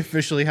idea. Do we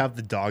officially have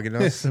the dog in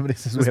us? Somebody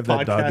says This we have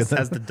that dog in podcast us.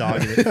 has the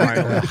dog in it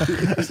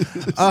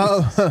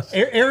finally.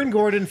 Aaron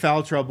Gordon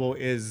foul trouble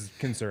is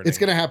concerning. It's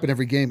going to happen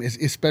every game,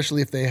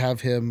 especially if they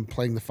have him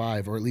playing the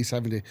five, or at least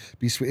having to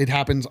be. It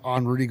happens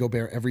on Rudy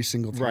Gobert every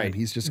single time. right.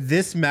 He's just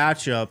This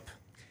matchup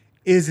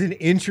is an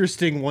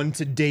interesting one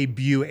to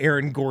debut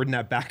Aaron Gordon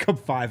at backup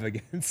five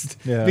against.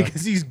 Yeah.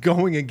 Because he's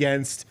going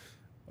against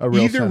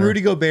real either center.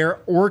 Rudy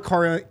Gobert or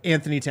Karl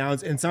Anthony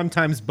Towns, and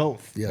sometimes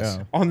both. Yes.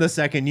 Yeah. On the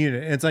second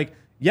unit. And it's like,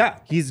 yeah,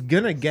 he's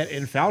gonna get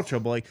in foul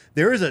trouble. Like,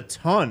 there is a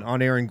ton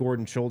on Aaron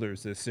Gordon's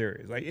shoulders this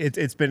series. Like,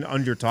 it's been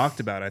under talked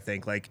about, I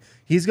think. Like,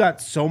 he's got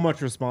so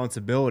much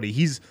responsibility.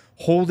 He's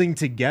holding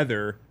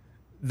together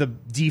the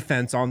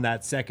defense on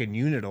that second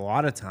unit a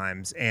lot of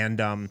times.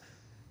 And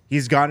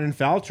he's gotten in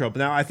foul trouble.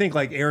 Now, I think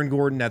like Aaron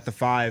Gordon at the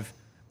five,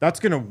 that's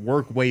gonna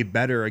work way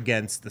better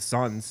against the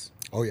Suns.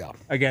 oh yeah.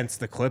 Against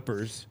the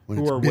Clippers, When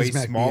who it's are way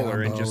Bismack,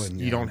 smaller, and Biyombo, just and,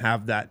 you yeah. don't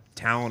have that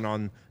talent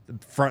on the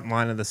front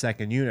line of the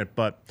second unit.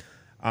 But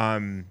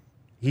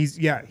he's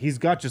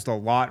got just a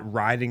lot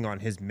riding on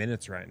his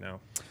minutes right now.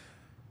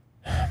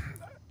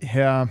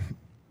 Yeah.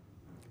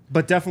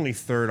 But definitely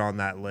third on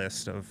that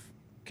list of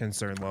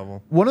concern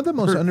level. One of the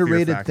most Fear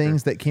underrated factor.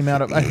 things that came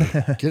out of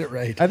Get it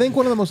right. I think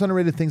one of the most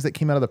underrated things that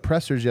came out of the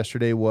pressers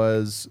yesterday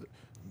was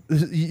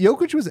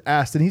Jokic was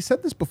asked, and he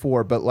said this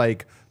before, but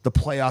like the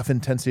playoff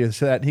intensity of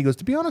that. And he goes,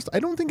 to be honest,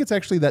 I don't think it's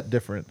actually that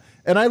different.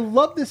 And I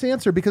love this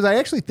answer because I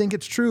actually think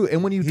it's true.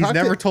 And when you He's talk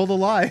never to, told a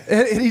lie.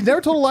 and he's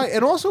never told a lie.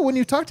 And also, when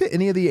you talk to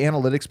any of the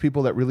analytics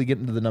people that really get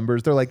into the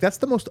numbers, they're like, that's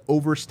the most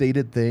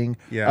overstated thing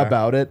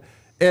about it.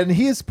 And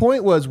his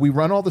point was, we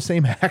run all the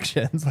same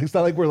actions. Like, it's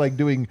not like we're like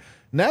doing,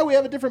 now we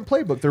have a different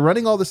playbook. They're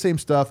running all the same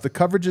stuff. The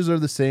coverages are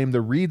the same. The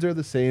reads are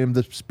the same.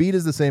 The speed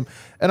is the same.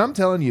 And I'm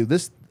telling you,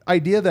 this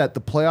idea that the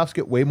playoffs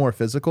get way more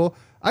physical,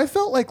 I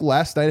felt like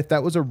last night, if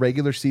that was a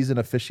regular season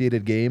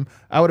officiated game,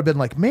 I would have been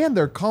like, man,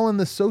 they're calling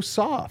this so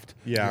soft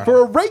for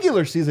a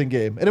regular season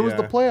game. And it was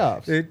the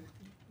playoffs.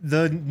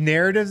 The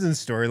narratives and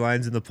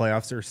storylines in the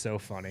playoffs are so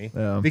funny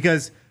Yeah.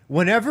 because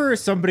whenever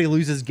somebody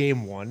loses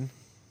game one,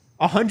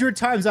 100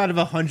 times out of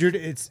 100,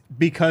 it's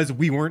because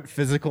we weren't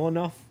physical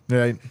enough.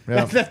 Right.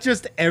 Yeah. That's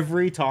just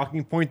every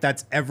talking point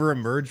that's ever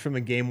emerged from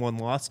a game one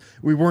loss.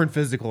 We weren't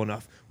physical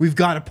enough. We've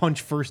got to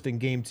punch first in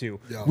game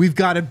two. Yeah. We've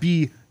got to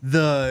be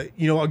the,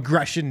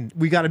 aggression.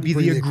 We got to be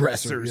For the the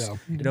aggressor, aggressors.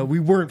 yeah. We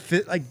weren't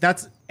fit. Like,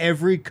 that's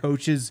every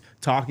coach's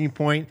talking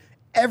point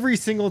every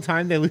single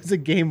time they lose a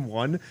game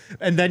one.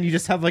 And then you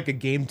just have like a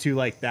game two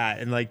like that.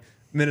 And like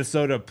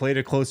Minnesota played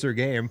a closer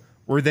game.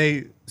 Were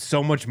they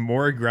so much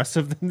more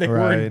aggressive than they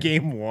were in Right.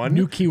 game one?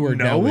 New keyword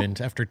no. now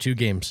wins after 2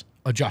 games.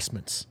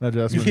 Adjustments.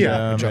 Adjustments.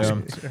 Yeah,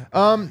 adjustments.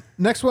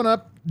 Next one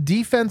up,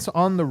 defense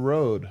on the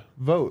road.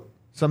 Vote.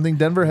 Something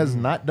Denver has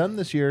not done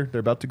this year.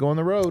 They're about to go on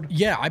the road.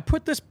 Yeah, I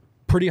put this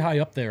pretty high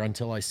up there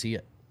until I see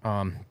it.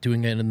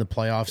 Doing it in the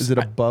playoffs. Is it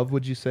above,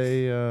 would you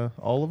say,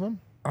 all of them?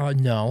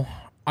 No.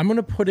 I'm going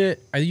to put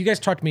it... You guys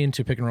talked me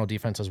into pick and roll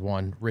defense as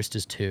 1. Wrist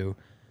is 2.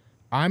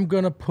 I'm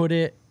going to put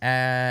it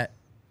at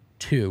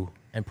 2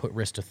 and put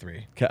wrist to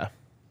 3. Okay.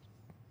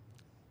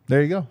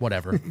 There you go.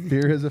 Whatever.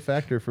 Fear is a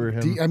factor for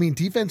him.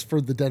 Defense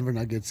for the Denver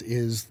Nuggets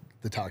is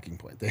the talking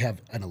point. They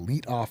have an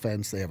elite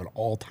offense. They have an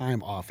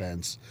all-time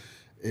offense.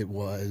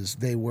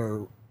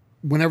 Whenever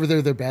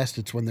they're their best,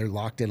 it's when they're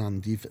locked in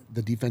on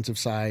the defensive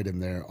side,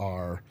 and there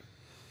are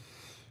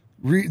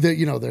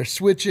they're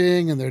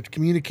switching and they're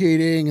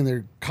communicating and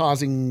they're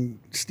causing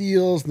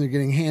steals and they're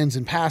getting hands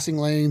in passing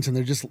lanes and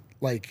they're just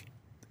like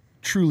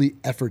truly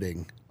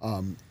efforting.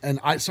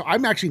 So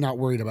I'm actually not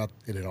worried about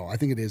it at all. I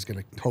think it is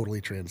going to totally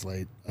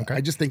translate. Okay.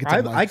 I just think it's.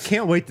 I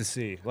can't wait to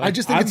see. Like, I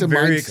just think it's a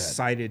very mindset.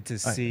 excited to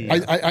see.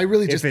 I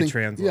really just think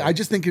translates. Yeah, I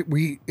just think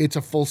it's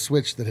a full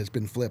switch that has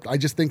been flipped. I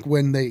just think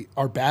when they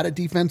are bad at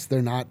defense,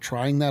 they're not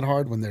trying that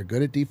hard. When they're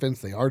good at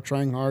defense, they are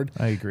trying hard.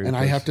 I agree. And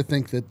I have to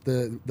think that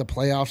the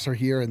playoffs are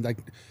here, and like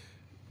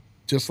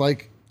just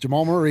like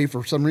Jamal Murray,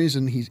 for some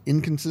reason he's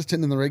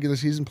inconsistent in the regular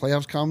season.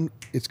 Playoffs come,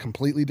 it's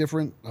completely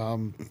different.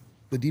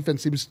 The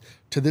defense seems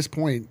to this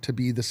point to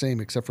be the same,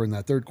 except for in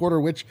that third quarter,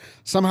 which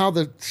somehow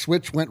the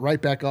switch went right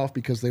back off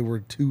because they were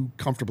too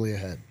comfortably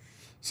ahead.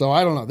 So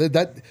I don't know.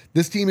 That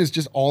this team is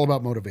just all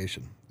about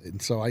motivation, and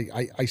so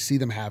I see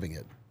them having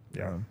it.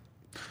 Yeah.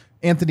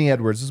 Anthony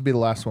Edwards. This will be the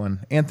last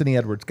one. Anthony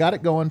Edwards got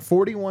it going.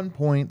 41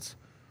 points.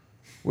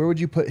 Where would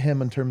you put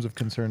him in terms of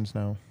concerns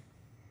now?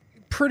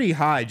 Pretty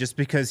high, just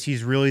because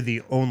he's really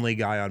the only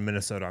guy on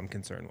Minnesota I'm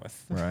concerned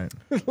with. Right.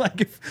 Like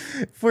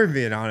if we're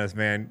being honest,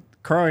 man.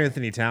 Karl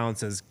Anthony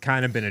Towns has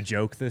kind of been a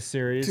joke this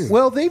series. Dude.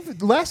 Well,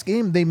 last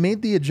game they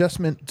made the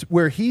adjustment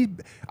where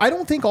I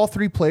don't think all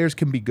three players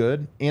can be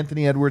good.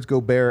 Anthony Edwards,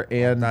 Gobert,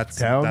 and Towns.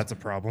 That's a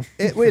problem.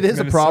 It is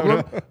a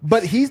problem,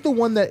 but he's the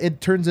one that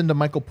it turns into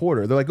Michael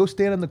Porter. They're like, go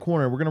stand in the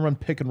corner. We're gonna run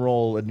pick and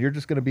roll, and you're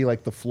just gonna be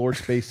like the floor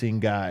spacing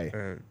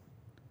guy.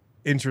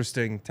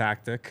 Interesting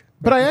tactic.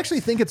 But I actually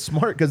think it's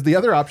smart because the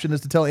other option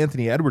is to tell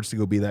Anthony Edwards to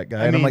go be that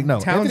guy. And I'm like,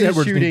 no, Towns Anthony is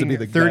Edwards needs to be shooting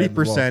the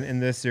guy. 30% in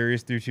this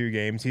series through 2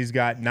 games. He's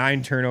got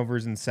 9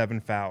 turnovers and 7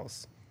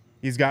 fouls.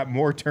 He's got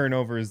more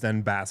turnovers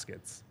than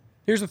baskets.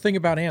 Here's the thing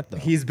about Ant, though.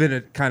 He's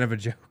been kind of a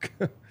joke.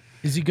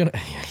 Is he gonna?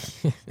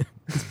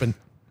 It's been.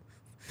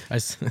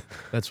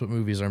 That's what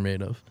movies are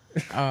made of.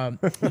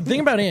 The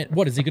thing about Ant,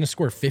 what is he gonna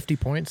score? 50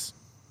 points?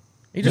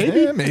 He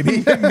just,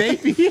 Maybe.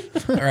 Maybe.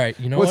 All right,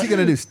 you know What's what? he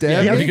gonna do?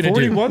 Stab? Yeah, me? he had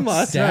 41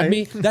 last Stab night.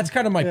 me? That's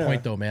kind of my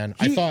point, though, man.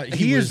 I thought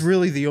he was is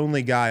really the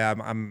only guy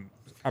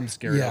I'm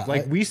scared Yeah, of.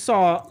 Like we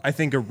saw, I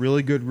think, a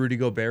really good Rudy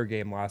Gobert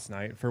game last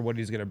night for what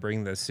he's gonna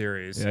bring this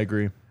series. Yeah, I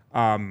agree.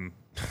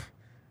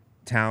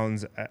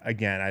 Towns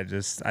again. I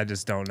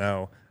just don't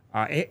know.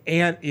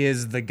 Ant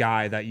is the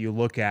guy that you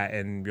look at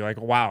and you're like,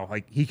 wow,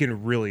 like he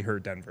can really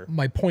hurt Denver.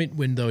 My point,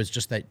 though, is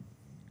just that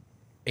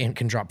Ant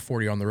can drop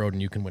 40 on the road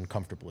and you can win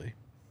comfortably.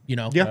 You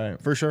know? Yeah,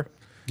 for sure.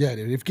 Yeah,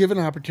 dude. If given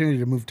an opportunity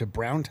to move to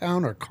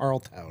Browntown or Carl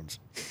Towns,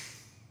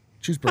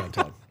 choose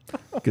Browntown.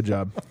 Good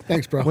job.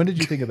 Thanks, bro. When did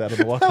you think of that on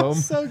the walk home?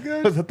 so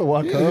good. Was it the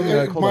walk home? You're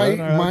like, hold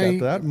on, all right, I got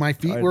that. my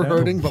feet I were know.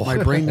 hurting, but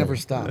my brain never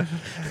stopped.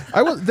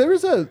 There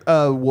was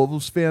a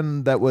Wolves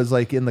fan that was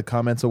like in the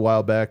comments a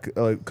while back,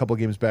 a couple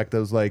games back, that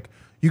was like,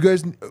 you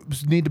guys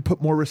need to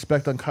put more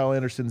respect on Kyle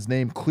Anderson's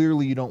name.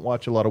 Clearly, you don't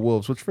watch a lot of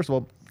Wolves, which, first of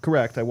all,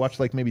 correct. I watch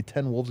like maybe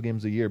 10 Wolves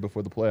games a year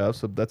before the playoffs,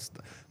 so that's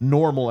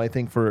normal, I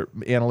think, for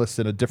analysts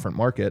in a different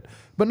market.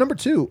 But number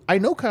 2, I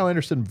know Kyle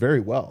Anderson very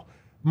well.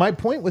 My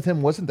point with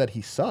him wasn't that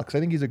he sucks. I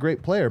think he's a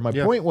great player. My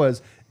point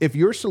was, if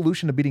your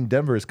solution to beating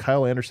Denver is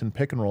Kyle Anderson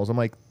pick and rolls, I'm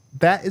like,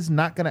 that is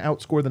not going to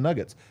outscore the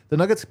Nuggets. The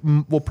Nuggets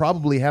will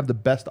probably have the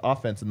best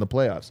offense in the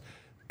playoffs.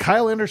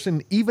 Kyle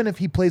Anderson, even if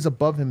he plays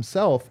above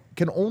himself,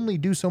 can only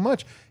do so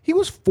much. He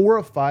was 4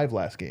 of 5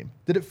 last game.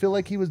 Did it feel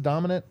like he was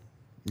dominant?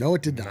 No,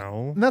 it did not.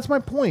 No. And that's my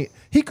point.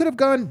 He could have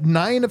gone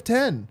 9 of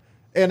 10,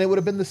 and it would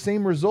have been the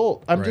same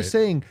result. I'm just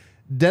saying,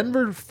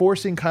 Denver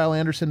forcing Kyle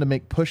Anderson to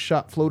make push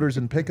shot floaters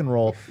and pick and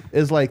roll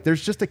is like,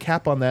 there's just a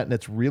cap on that, and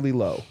it's really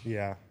low.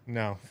 Yeah,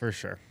 no, for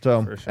sure.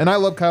 So, For sure. and I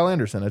love Kyle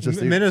Anderson. It's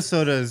just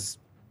Minnesota's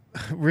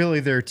really,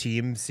 their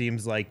team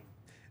seems like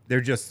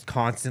they're just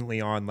constantly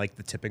on like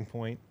the tipping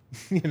point.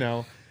 You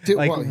know, Dude,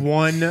 like well,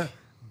 one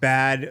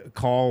bad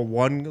call,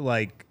 one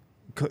like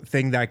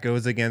thing that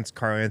goes against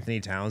Karl Anthony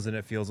Towns, and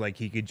it feels like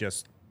he could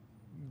just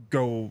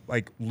go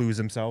like lose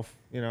himself.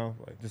 You know,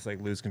 like just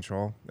like lose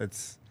control.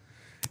 It's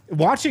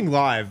watching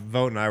live.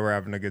 Vote and I were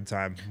having a good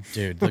time.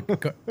 Dude,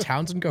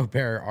 Towns and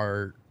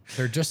Gobert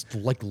they're just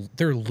like,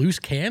 they're loose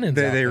cannons.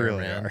 They out there,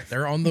 really man. are.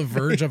 They're on the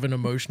verge of an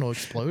emotional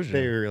explosion.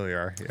 They really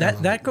are. Yeah.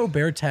 That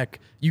Gobert tech,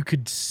 you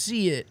could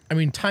see it. I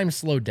mean, time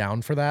slowed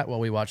down for that while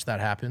we watched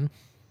that happen.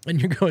 And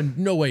you're going,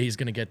 no way he's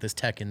going to get this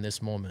tech in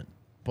this moment.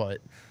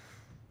 But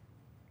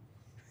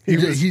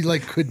He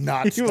like could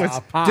not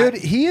stop. hot. Dude,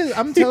 he is.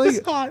 I'm telling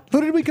you, hot.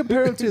 who did we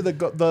compare him to?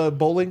 The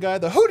bowling guy.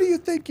 Who do you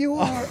think you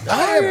are?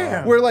 I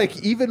am. Where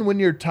like even when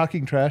you're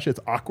talking trash, it's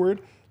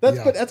awkward. But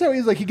that's how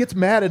he's like. He gets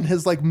mad and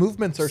his like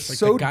movements are like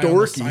so the guy on the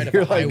dorky. side of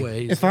You're a like,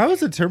 highway. If I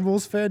was a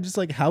Timberwolves fan, just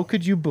like how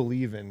could you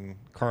believe in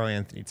Karl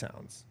Anthony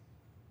Towns?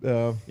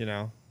 You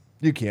know.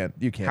 you can't.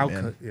 You can't. How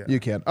Man. could- yeah. You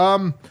can't.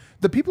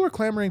 The people are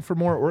clamoring for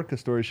more orca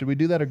stories. Should we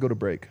do that or go to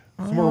break?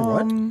 Some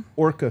more what?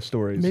 Orca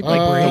stories. Maybe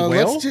like bring a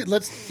whale.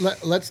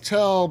 Let's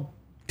tell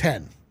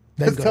 10.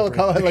 Then Let's go tell break.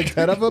 Kyle like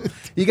 10 of them.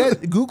 You guys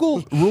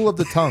Google rule of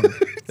the tongue.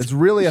 It's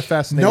really a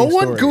fascinating No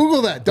one story.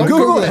 Google that. Don't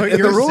Google Google it. that. Put The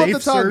your rule of the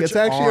safe tongue. search It's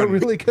actually a on.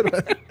 really good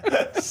one.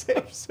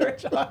 same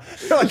search.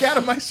 You're like,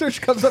 Adam, my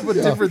search comes up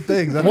with different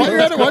things. I don't While know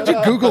you're at what's it,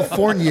 why don't you Google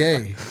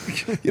Fournier?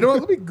 You know what?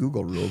 Let me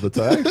Google rule the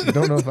time. I actually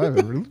don't know if I've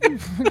ever. Let me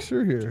make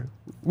sure here.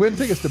 Win,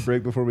 take us to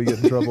break before we get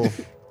in trouble.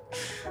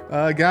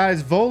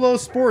 Guys, Volo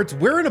Sports.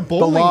 We're in a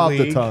bowling law of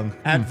the league tongue.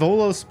 at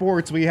Volo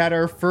Sports. We had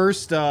our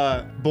first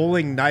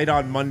bowling night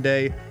on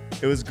Monday.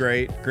 It was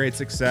great. Great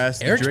success.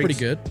 The Eric's pretty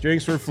good.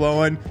 Drinks were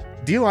flowing.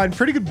 D-line,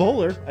 pretty good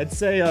bowler. I'd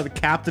say the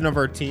captain of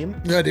our team.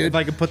 Yeah, dude. If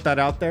I could put that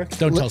out there.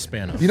 Don't tell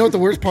Spano. You know what the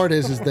worst part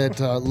is that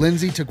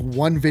Lindsay took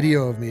one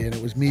video of me, and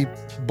it was me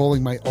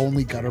bowling my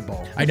only gutter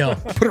ball. I know.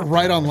 Put it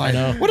right online.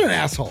 I know. What an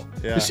asshole.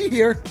 Yeah. Is she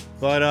here?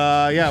 But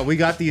yeah, we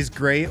got these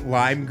great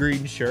lime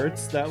green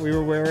shirts that we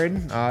were wearing.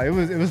 It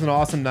was an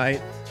awesome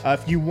night.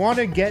 If you want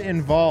to get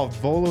involved,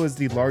 Volo is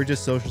the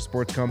largest social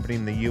sports company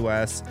in the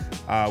U.S.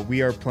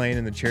 We are playing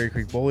in the Cherry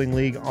Creek Bowling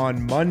League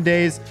on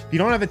Mondays. If you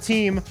don't have a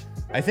team,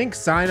 I think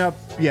sign up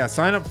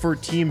for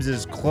teams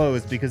is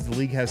closed because the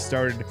league has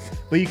started,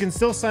 but you can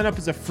still sign up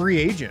as a free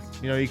agent.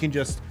 You know, you can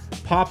just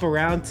pop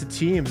around to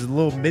teams, a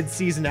little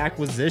mid-season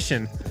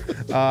acquisition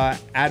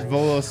at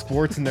Volo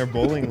Sports in their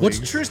bowling league.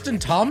 What's Tristan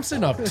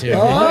Thompson up to?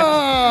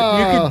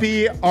 You could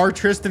be our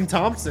Tristan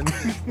Thompson.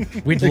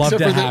 We'd love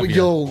Except to for have that you.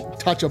 you'll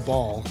touch a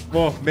ball.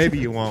 Well, maybe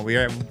you won't. We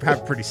have a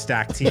pretty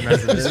stacked team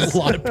as it There's is. a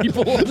lot of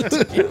people on the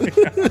team.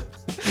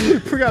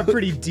 We got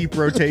pretty deep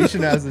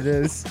rotation as it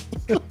is.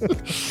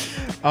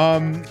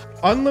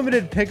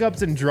 Unlimited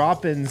pickups and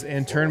drop-ins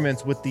and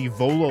tournaments with the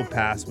Volo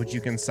Pass, which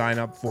you can sign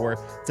up for.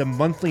 It's a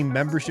monthly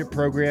membership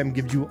program,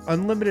 gives you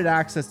unlimited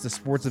access to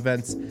sports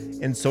events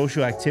and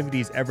social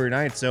activities every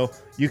night. So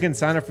you can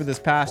sign up for this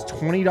pass,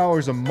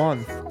 $20 a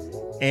month,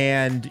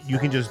 and you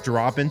can just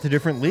drop into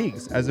different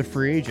leagues as a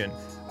free agent.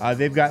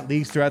 They've got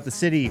leagues throughout the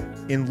city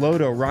in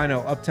Lodo,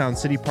 Rhino, Uptown,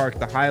 City Park,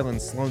 the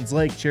Highlands, Sloan's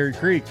Lake, Cherry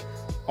Creek.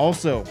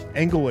 Also,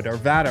 Englewood,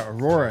 Arvada,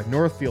 Aurora,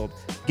 Northfield.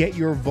 Get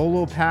your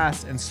Volo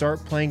Pass and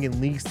start playing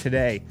in leagues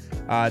today.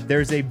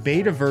 There's a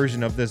beta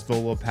version of this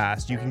Volo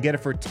Pass. You can get it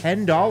for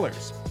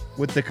 $10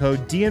 with the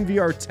code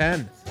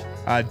DNVR10.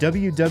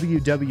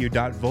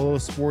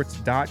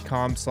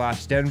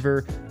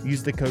 www.volosports.com/Denver.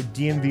 Use the code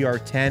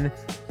DNVR10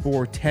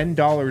 for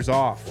 $10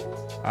 off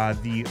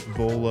the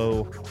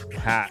Volo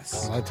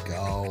Pass. Let's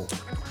go.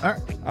 All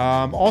right.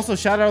 Also,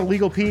 shout out to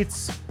Illegal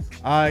Pete's.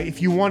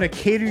 If you want to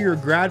cater your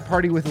grad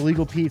party with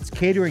Illegal Pete's,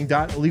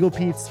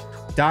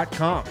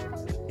 catering.illegalpete's.com.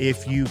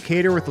 If you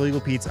cater with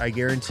Illegal Pete's, I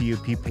guarantee you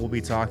people will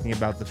be talking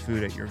about the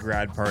food at your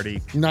grad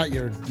party. Not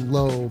your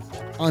low,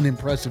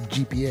 unimpressive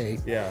GPA.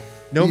 Yeah.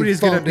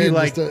 Nobody's going to phoned be in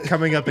like just to-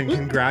 coming up and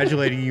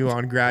congratulating you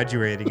on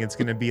graduating. It's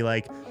going to be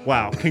like,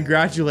 wow,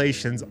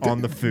 congratulations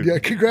on the food. Yeah,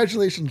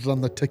 congratulations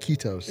on the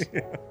taquitos.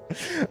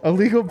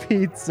 Illegal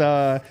Pete's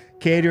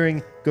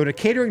catering. Go to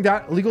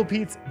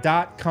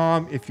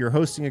catering.illegalpete's.com if you're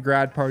hosting a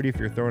grad party, if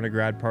you're throwing a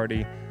grad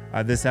party.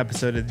 This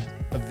episode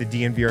of the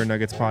DNVR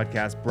Nuggets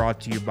podcast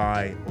brought to you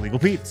by Illegal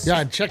Pete's.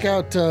 Yeah, and check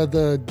out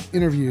the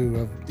interview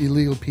of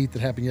Illegal Pete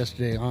that happened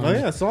yesterday on Oh,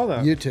 yeah, I saw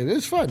that. YouTube. It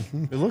was fun.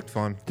 It looked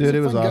fun. Dude, a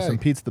it was fun awesome.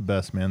 guy. Pete's the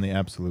best, man. The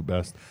absolute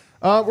best.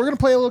 We're going to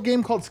play a little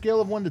game called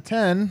Scale of 1 to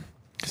 10.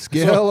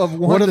 Scale of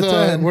 1 to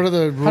 10. What are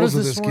the How does rules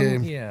of this one-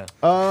 game? Yeah.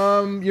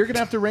 You're going to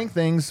have to rank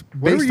things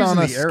What are we based on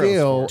a using the arrows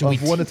scale for?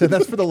 of 1 to 10.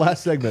 That's for the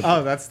last segment.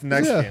 Oh, that's the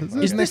next Yeah, game. this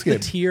Is this next the game.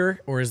 tier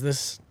or is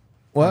this?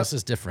 What? Oh, this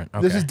is different.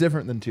 Okay. This is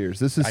different than tiers.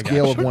 This is I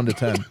scale of gotcha. 1 to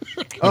 10.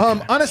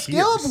 On a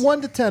scale of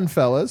 1 to 10,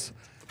 fellas,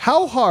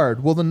 how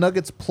hard will the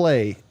Nuggets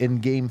play in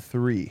Game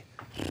 3?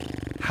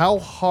 How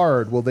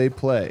hard will they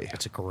play?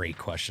 That's a great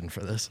question for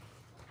this.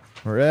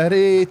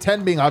 Ready?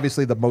 10 being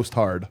obviously the most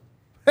hard.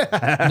 Eric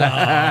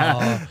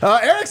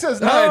says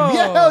 9.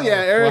 Yeah, hell yeah,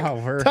 Eric.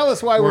 Wow, Tell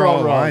us why we're all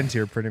wrong. aligned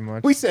here pretty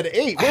much. We said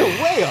 8. We're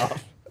way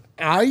off.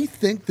 I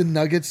think the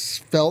Nuggets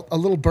felt a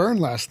little burned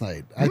last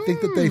night. I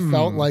think that they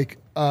felt like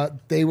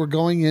they were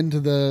going into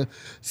the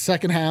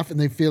second half and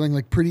they feeling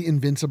like pretty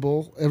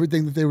invincible.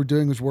 Everything that they were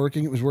doing was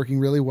working. It was working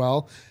really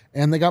well.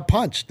 And they got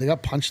punched. They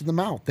got punched in the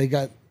mouth. They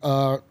got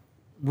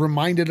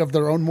reminded of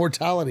their own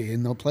mortality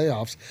in the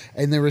playoffs,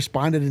 and they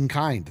responded in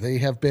kind. They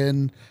have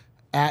been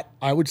at,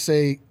 I would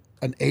say,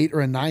 an 8 or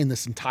a 9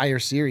 this entire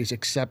series,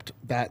 except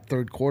that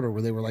third quarter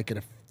where they were like at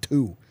a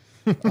 2.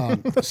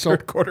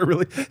 Third quarter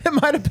really, it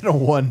might have been a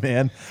 1,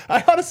 man.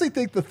 I honestly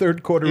think the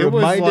third quarter It was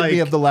reminded like- me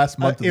of the last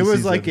month of the it was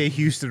season. like a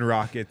Houston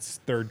Rockets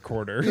third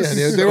quarter.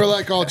 Yeah, they were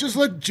like, "Oh, just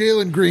let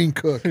Jalen Green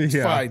cook. It's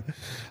Yeah. fine."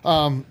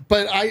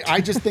 But I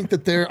just think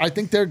that I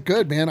think they're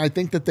good, man. I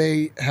think that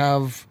they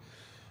have.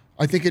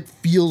 I think it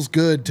feels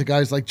good to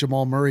guys like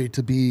Jamal Murray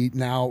to be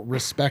now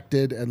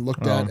respected and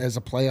looked at as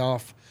a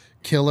playoff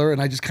killer.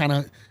 And I just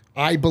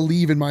I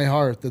believe in my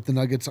heart that the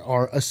Nuggets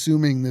are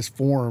assuming this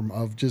form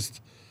of just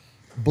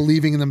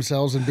believing in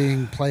themselves and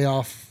being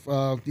playoff,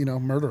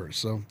 murderers.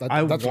 So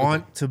I that's what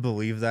want to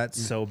believe that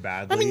so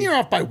badly. I mean, you're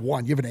off by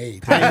 1. You have an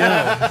 8.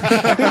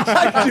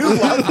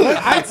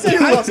 I'd say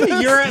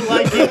you're at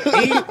like an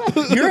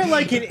 8. You're at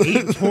like like an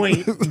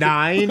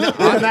 8.9.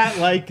 I'm at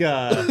like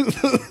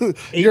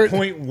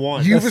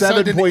 8.1. You've A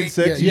assigned an 7.6.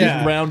 eight- You yeah.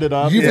 just rounded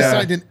up. You've Yeah.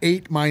 assigned an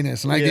 8-,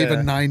 and I gave a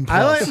 9+.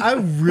 I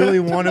really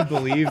want to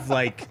believe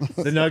like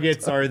the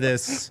Nuggets are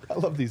this. I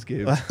love these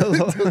games.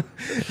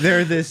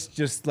 They're this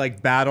just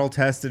like battle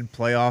tested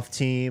playoff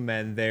team,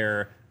 and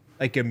they're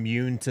like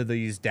immune to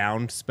these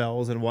down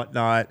spells and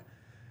whatnot.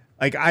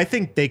 Like I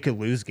think they could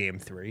lose game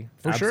 3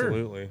 For sure.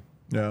 Absolutely.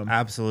 Yeah.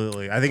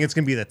 Absolutely. I think it's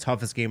gonna be the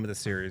toughest game of the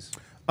series.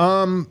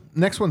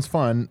 Next one's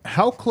fun.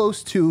 How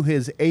close to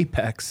his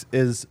apex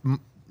is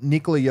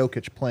Nikola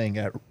Jokic playing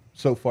at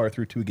so far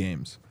through 2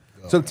 games?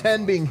 So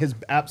 10 being his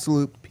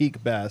absolute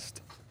peak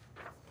best.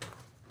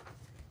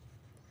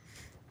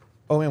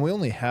 Oh man, we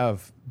only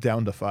have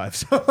down to 5.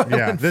 So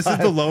Yeah, this is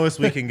the lowest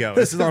we can go.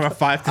 This is on a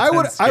 5 to 10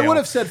 I scale. would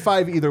have said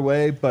 5 either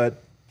way,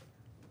 but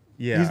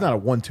Yeah. he's not a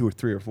 1, 2, or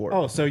 3, or 4.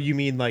 Oh, so you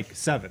mean like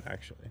 7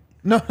 actually?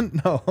 No,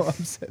 I'm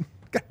saying,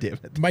 God damn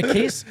it. My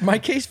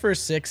case for a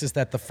 6 is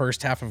that the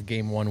first half of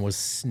game 1 was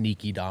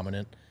sneaky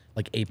dominant,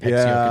 like apex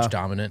Yeah. Jokic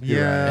dominant.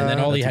 Yeah. And then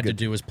all he That's a had to good-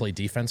 do was play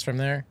defense from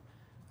there.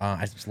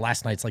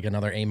 Last night's like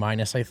another A-,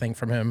 I think,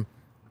 from him.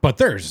 But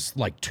there's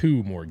like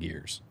 2 more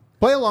gears.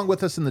 Play along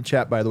with us in the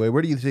chat, by the way.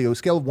 Where do you see a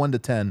scale of 1 to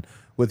 10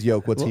 with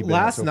Yoke? What's he been at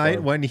Last so night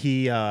far? when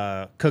he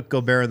cooked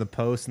Gobert in the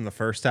post in the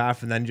first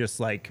half and then just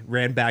like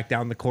ran back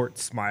down the court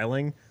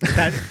smiling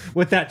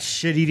with that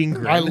shit-eating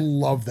grin. I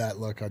love that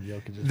look on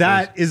Jokic's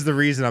That is the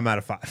reason I'm at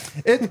a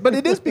 5. But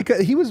it is because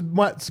he was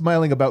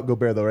smiling about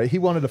Gobert, though, right? He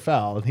wanted a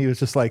foul, and he was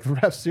just like,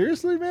 "Ref,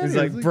 seriously, man?" He's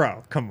like,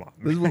 bro, come on.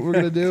 "This is what we're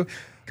gonna do."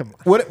 Come on.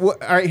 What? All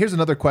right, here's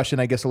another question.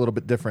 I guess a little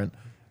bit different.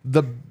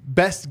 The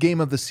best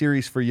game of the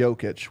series for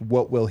Jokic.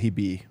 What will he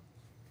be?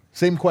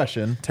 Same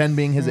question. 10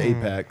 being his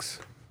apex.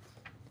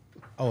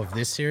 Oh, of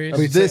this series?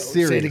 Wait, this Say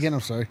series. it again.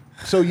 I'm sorry.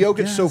 So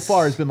Jokic so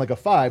far has been like a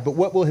 5, but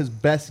what will his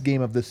best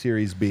game of the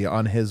series be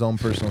on his own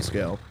personal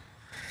scale?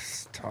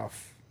 It's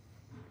tough.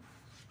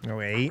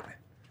 No, 8.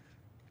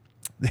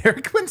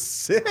 Eric went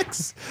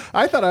 6.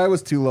 I thought I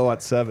was too low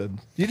at 7.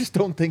 You just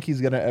don't think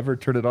he's gonna ever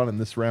turn it on in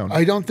this round.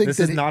 I don't think This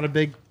that is not a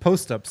big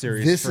post-up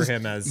series for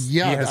him, as he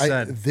has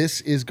said. This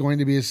is going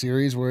to be a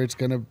series where it's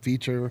going to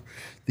feature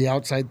the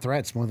outside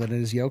threats more than it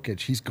is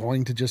Jokic. He's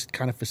going to just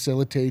kind of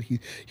facilitate.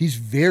 He's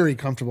very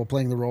comfortable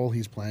playing the role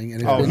he's playing,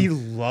 and he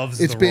loves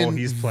it's the been role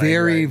he's playing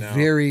very, right now.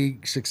 very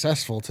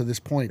successful to this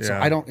point. So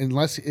Yeah. I don't,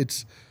 unless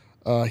it's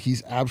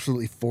he's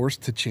absolutely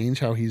forced to change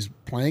how he's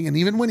playing, and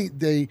even when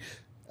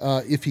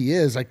if he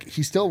is, like,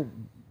 he still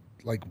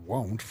like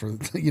won't, for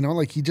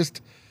like he just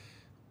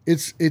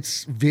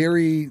it's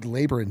very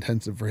labor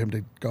intensive for him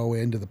to go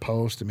into the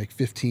post and make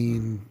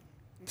 15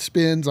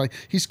 spins. Like,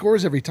 he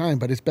scores every time,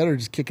 but it's better to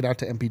just kick it out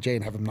to MPJ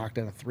and have him knock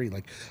down a 3.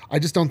 Like, I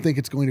just don't think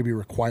it's going to be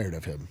required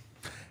of him.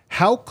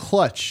 How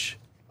clutch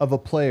of a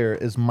player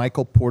is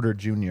Michael Porter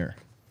Jr.?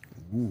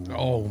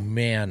 Oh,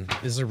 man.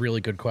 This is a really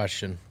good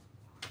question.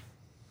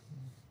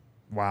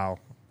 Wow.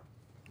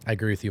 I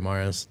agree with you,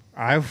 Marius.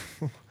 I'm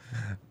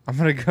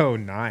going to go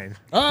 9.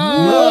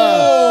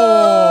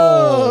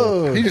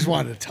 Oh, he just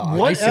wanted to talk.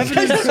 What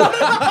evidence?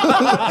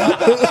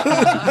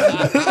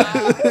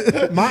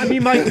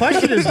 My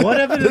question is, what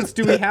evidence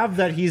do we have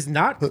that he's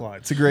not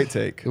clutch? It's a great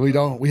take. We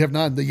have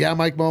none. The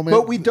Mike moment.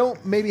 But we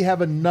don't maybe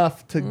have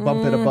enough to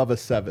bump it above a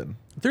 7.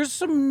 There's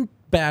some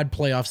bad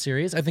playoff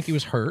series. I think he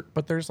was hurt,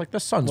 but there's like the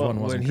Suns one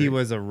wasn't When he great.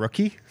 was a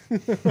rookie?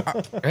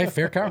 Hey,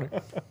 fair counter.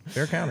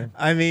 Fair counter.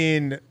 I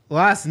mean,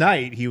 last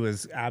night he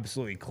was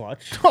absolutely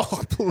clutch. Oh,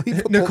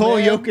 unbelievable,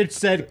 Nikola man. Jokic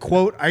said,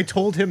 quote, I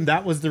told him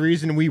that was the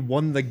reason we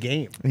won the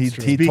game. He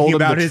Speaking told him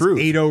about the his truth.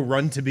 8-0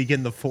 run to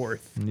begin the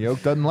fourth.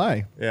 Yoke doesn't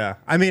lie. Yeah.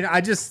 I mean,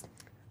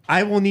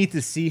 I will need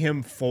to see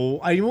him fold.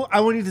 I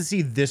will need to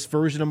see this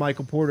version of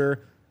Michael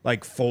Porter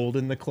like fold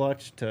in the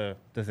clutch to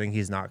think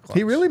he's not clutch.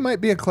 He really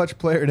might be a clutch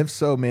player, and if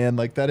so, man,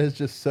 like that is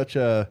just such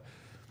a.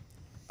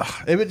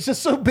 It's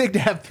just so big to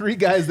have 3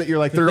 guys that you're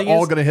like they're thing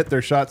all is- going to hit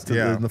their shots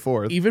Yeah. in the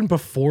fourth. Even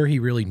before he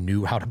really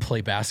knew how to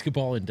play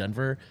basketball in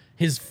Denver,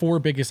 his 4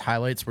 biggest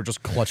highlights were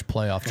just clutch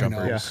playoff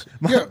jumpers.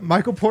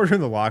 Michael Porter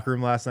in the locker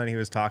room last night, he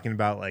was talking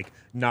about like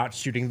not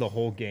shooting the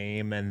whole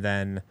game and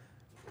then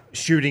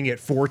shooting it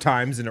 4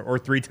 times or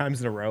 3 times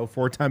in a row,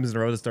 4 times in a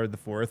row to start the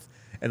fourth.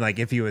 And like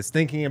if he was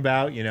thinking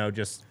about,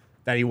 just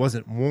that he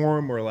wasn't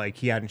warm or like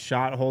he hadn't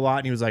shot a whole lot,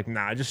 and he was like,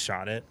 nah, I just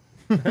shot it.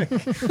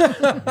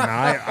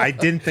 I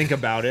didn't think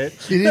about it.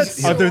 It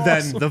is Other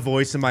than the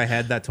voice in my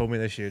head that told me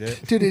to shoot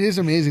it. Dude, it is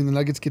amazing. The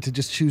Nuggets get to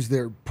just choose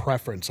their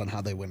preference on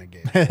how they win a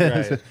game.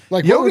 Right. Like,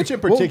 what Jokic would- in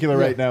particular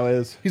what- right now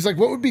is. He's like,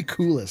 what would be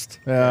coolest?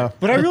 Yeah.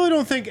 But I really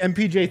don't think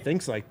MPJ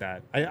thinks like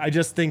that. I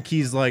just think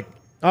he's like,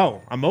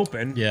 oh, I'm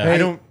open. Yeah. I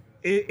don't.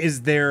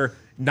 Is there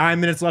 9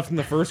 minutes left in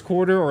the first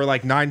quarter or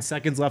like 9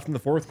 seconds left in the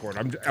fourth quarter?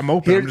 I'm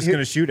open. I'm just going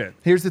to shoot it.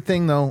 Here's the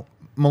thing, though.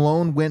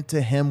 Malone went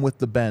to him with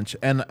the bench,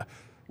 and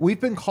we've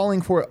been calling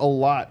for it a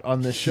lot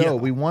on this show. Yeah.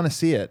 We want to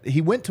see it. He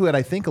went to it,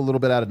 I think, a little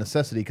bit out of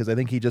necessity because I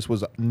think he just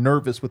was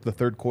nervous with the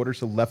third quarter,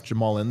 so left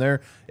Jamal in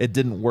there. It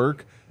didn't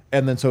work.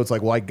 And then so it's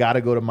like, well, I got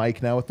to go to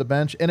Mike now with the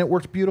bench. And it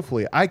worked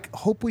beautifully. I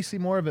hope we see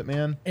more of it,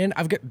 man. And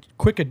I've got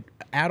quick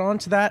add on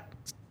to that.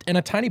 and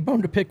a tiny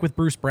bone to pick with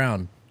Bruce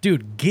Brown.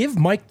 Dude, give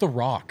Mike the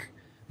rock.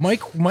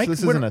 Mike, So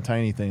this isn't a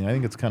tiny thing. I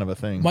think it's kind of a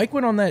thing. Mike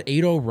went on that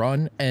 8-0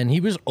 run, and he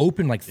was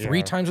open like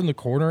 3 times in the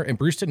corner, and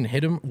Bruce didn't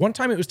hit him. One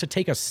time it was to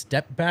take a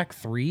step back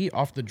 3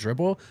 off the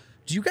dribble.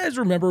 Do you guys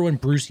remember when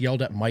Bruce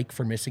yelled at Mike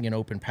for missing an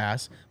open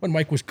pass when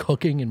Mike was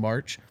cooking in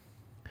March?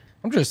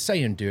 I'm just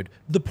saying, dude.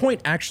 The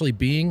point actually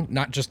being,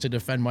 not just to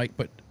defend Mike,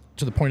 but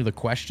to the point of the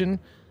question,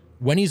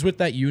 when he's with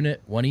that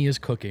unit, when he is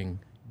cooking,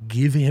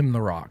 give him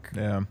the rock.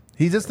 Yeah.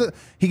 He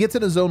gets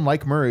in a zone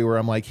like Murray where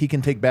I'm like, he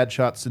can take bad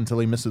shots until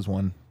he misses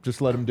one. Just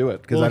let him do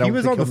it. Well, he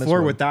was on the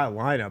floor with that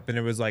lineup, and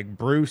it was like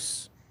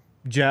Bruce,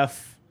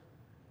 Jeff,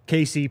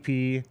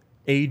 KCP,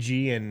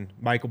 AG, and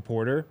Michael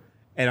Porter.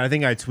 And I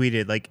think I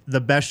tweeted, like, the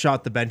best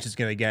shot the bench is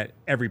going to get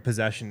every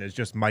possession is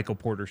just Michael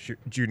Porter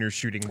Jr.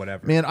 shooting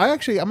whatever. Man, I'm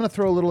going to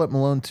throw a little at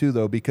Malone, too,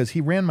 though, because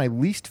he ran my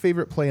least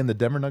favorite play in the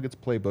Denver Nuggets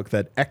playbook,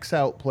 that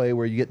X-out play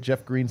where you get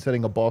Jeff Green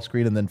setting a ball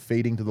screen and then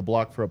fading to the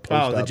block for a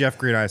post-up. Oh, the Jeff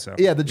Green ISO.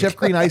 Yeah, the Jeff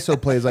Green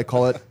ISO play, as I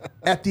call it,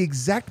 at the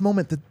exact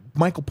moment that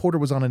Michael Porter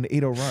was on an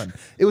 8-0 run.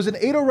 It was an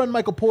 8-0 run,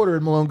 Michael Porter,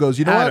 and Malone goes,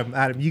 you know what?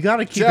 Adam, you got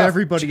to keep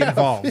everybody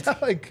involved. Yeah,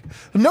 like,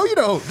 no, you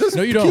don't.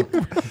 No, you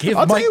don't. Give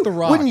Mike the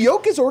rock. When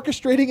Yoke is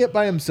orchestrating it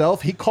by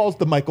himself, he calls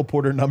the Michael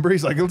Porter number.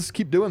 He's like, let's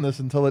keep doing this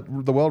until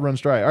the well runs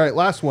dry. All right,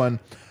 last one.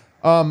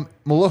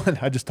 Malone,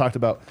 I just talked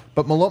about.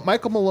 But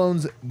Michael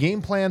Malone's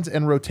game plans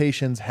and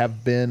rotations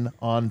have been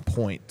on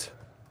point.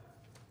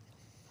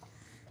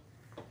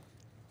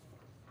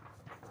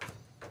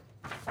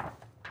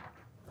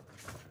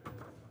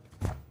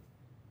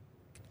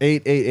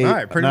 Eight. All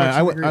right, pretty much.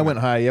 I went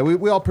high. Yeah,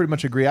 we all pretty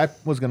much agree. I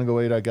was going to go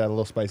 8. I got a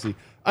little spicy.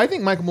 I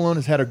think Michael Malone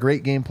has had a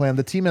great game plan.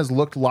 The team has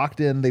looked locked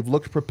in. They've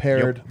looked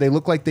prepared. Yep. They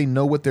look like they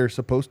know what they're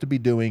supposed to be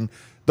doing.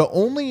 The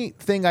only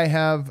thing I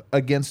have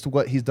against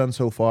what he's done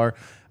so far,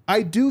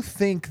 I do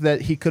think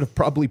that he could have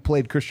probably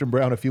played Christian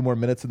Brown a few more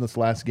minutes in this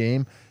last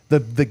game. The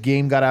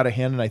game got out of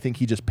hand, and I think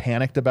he just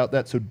panicked about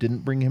that, so didn't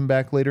bring him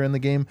back later in the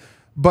game.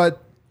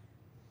 But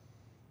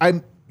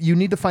you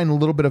need to find a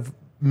little bit of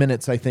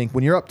minutes, I think.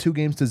 When you're up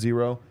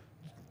 2-0,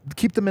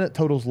 keep the minute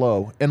totals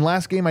low. And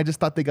last game, I just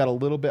thought they got a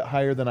little bit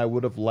higher than I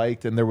would have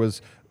liked, and there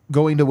was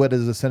going to what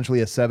is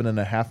essentially a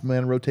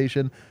 7.5-man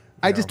rotation.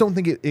 I just don't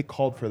think it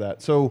called for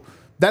that. So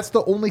that's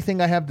the only thing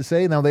I have to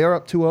say. Now, they are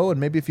up 2-0, and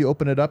maybe if you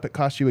open it up, it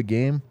costs you a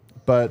game.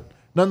 But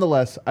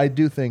nonetheless, I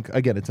do think,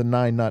 again, it's a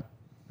 9,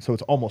 so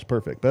it's almost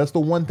perfect. But that's the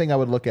one thing I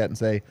would look at and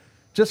say,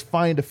 just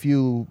find a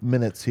few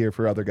minutes here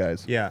for other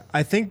guys. Yeah,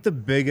 I think the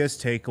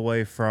biggest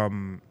takeaway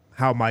from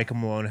how Michael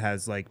Malone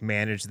has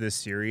managed this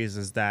series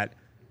is that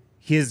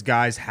his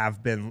guys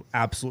have been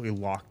absolutely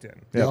locked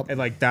in. Yep. And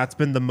that's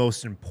been the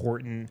most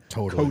important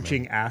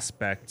coaching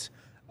aspect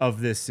of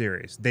this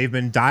series. They've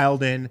been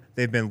dialed in,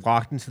 they've been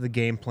locked into the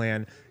game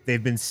plan,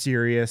 they've been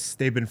serious,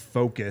 they've been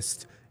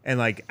focused. And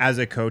as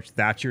a coach,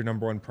 that's your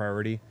number one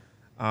priority.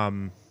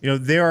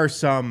 There were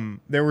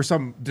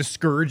some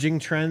discouraging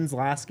trends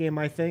last game,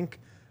 I think.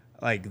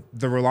 Like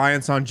the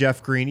reliance on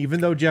Jeff Green,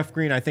 even though Jeff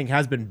Green, I think,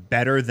 has been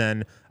better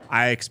than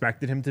I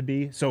expected him to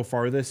be so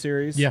far this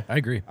series. Yeah, I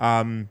agree.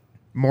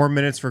 More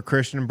minutes for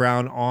Christian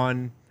Brown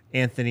on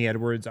Anthony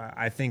Edwards,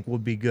 I think, will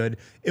be good.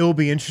 It will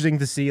be interesting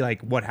to see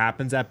what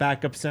happens at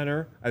backup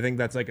center. I think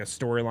that's a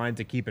storyline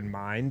to keep in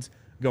mind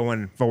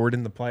going forward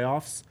in the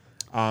playoffs.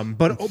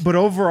 But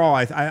overall,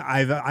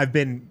 I've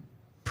been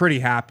pretty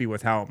happy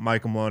with how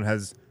Michael Malone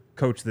has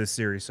coached this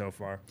series so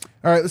far.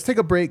 All right, let's take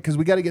a break because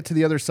we got to get to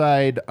the other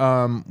side.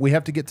 We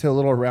have to get to a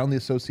little Around the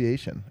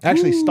Association.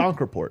 Actually, Stonk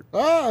Report.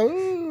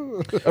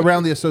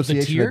 Around the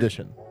Association tier?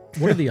 edition.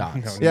 What are the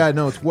odds? Yeah,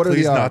 no, it's what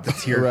Please are the not odds? the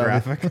tier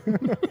graphic.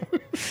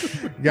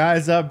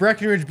 Guys,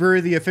 Breckenridge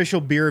Brewery, the official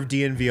beer of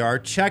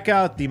DNVR. Check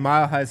out the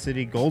Mile High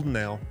City Golden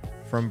Ale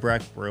from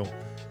Breck Brew.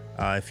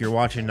 If you're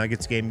watching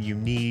Nuggets game, you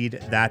need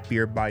that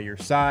beer by your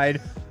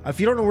side.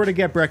 If you don't know where to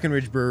get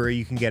Breckenridge Brewery,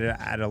 you can get it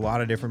at a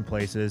lot of different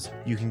places.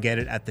 You can get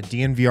it at the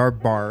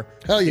DNVR bar.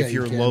 Hell yeah, if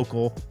you're you can.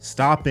 local,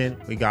 stop in.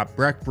 We got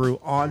Breck Brew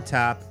on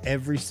tap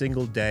every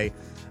single day.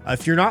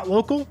 If you're not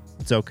local,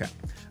 it's okay.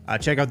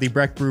 Check out the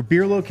Breck Brew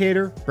beer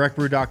locator,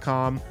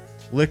 breckbrew.com,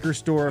 liquor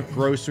store,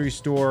 grocery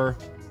store,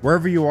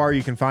 wherever you are,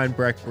 you can find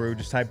Breck Brew.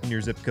 Just type in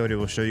your zip code, it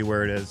will show you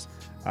where it is.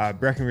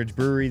 Breckenridge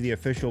Brewery, the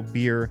official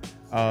beer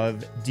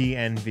of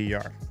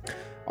DNVR.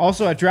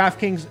 Also at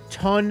DraftKings,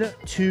 ton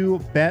to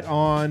bet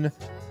on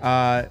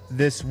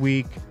this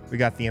week. We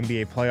got the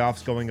NBA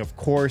playoffs going, of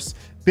course.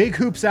 Big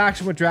hoops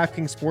action with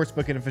DraftKings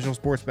Sportsbook, an official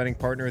sports betting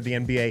partner of the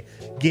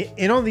NBA. Get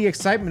in on the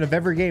excitement of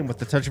every game with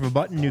the touch of a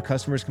button. New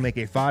customers can make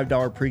a $5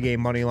 pregame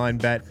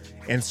moneyline bet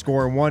and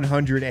score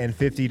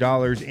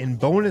 $150 in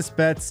bonus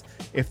bets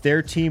if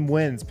their team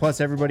wins.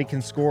 Plus, everybody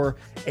can score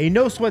a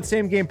no-sweat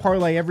same-game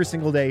parlay every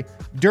single day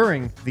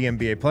during the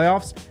NBA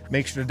playoffs.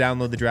 Make sure to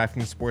download the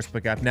DraftKings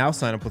Sportsbook app now.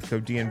 Sign up with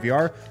code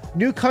DNVR.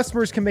 New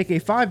customers can make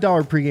a $5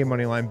 pregame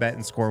moneyline bet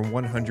and score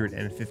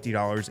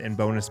 $150 in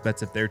bonus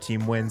bets if their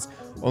team wins.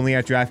 Only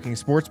at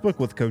DraftKings Sportsbook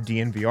with code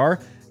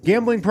DNVR.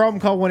 Gambling problem,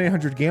 call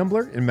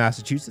 1-800-GAMBLER. In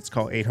Massachusetts,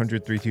 call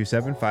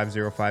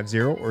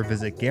 800-327-5050 or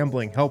visit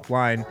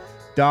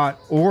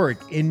gamblinghelpline.org.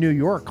 In New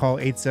York, call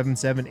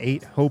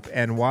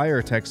 877-8-HOPE-NY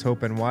or text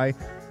HOPE-NY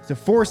to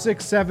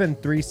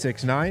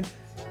 467-369.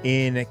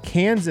 In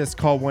Kansas,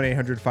 call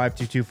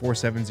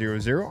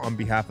 1-800-522-4700 on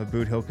behalf of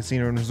Boot Hill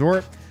Casino and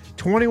Resort.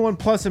 21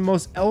 plus in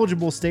most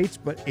eligible states,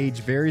 but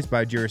age varies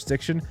by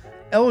jurisdiction.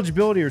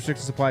 Eligibility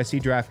restrictions apply. See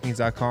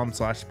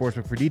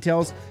DraftKings.com/sportsbook for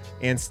details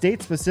and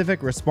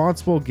state-specific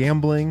responsible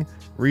gambling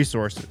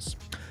resources.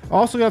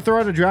 Also got to throw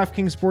out a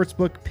DraftKings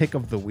Sportsbook pick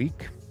of the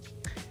week.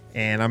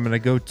 And I'm going to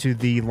go to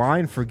the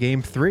line for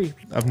Game 3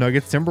 of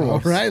Nuggets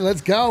Timberwolves. All right, let's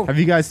go. Have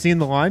you guys seen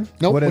the line?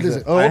 Nope, what is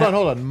it? Oh,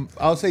 hold on.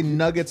 I'll say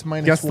Nuggets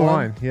minus Guess the 1.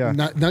 line. Yeah.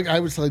 I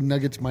would say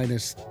Nuggets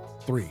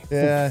 -3.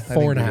 Yeah, I think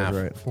 4.5.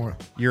 you're right. 4.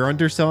 You're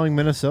underselling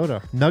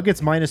Minnesota.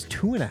 Nuggets minus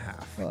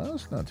 2.5. Well,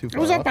 that's not too It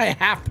far. was up off. by a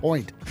half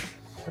point.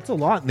 That's a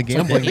lot in the It's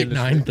gambling like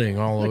industry. 8-9 thing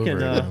all It over.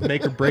 can it.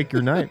 make or break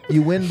your night.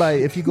 You win by,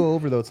 if you go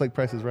over though, it's like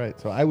Price is Right.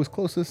 So I was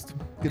closest.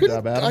 Good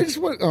job, Adam. I just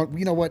want.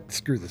 You know what?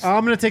 Screw this.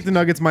 I'm going to take the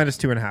Nuggets minus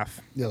 2.5.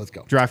 Yeah, let's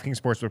go. DraftKings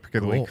Sportsbook pick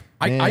of the Cool. week.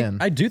 Man.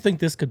 I do think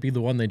this could be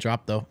the one they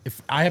drop though.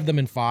 If I have them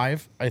in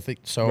 5, I think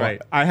so.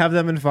 Right. I have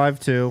them in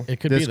 5-2. It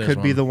could be this this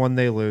could be one. the one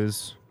they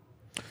lose.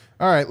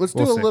 All right, let's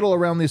do We'll a see. little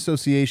around the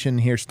association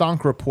here.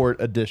 Stonk Report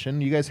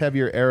edition. You guys have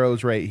your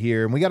arrows right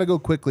here. And we got to go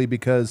quickly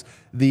because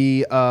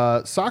the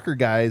soccer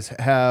guys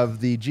have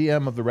the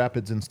GM of the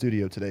Rapids in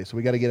studio today. So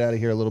we got to get out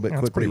of here a little bit That's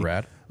quickly. pretty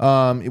rad.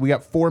 We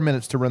got 4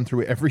 minutes to run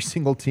through every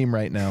single team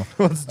right now.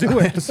 Let's do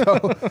it.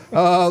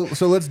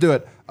 So let's do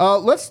it.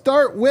 Let's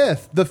start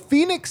with the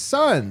Phoenix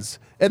Suns.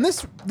 And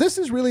this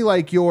is really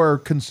like your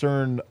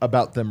concern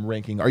about them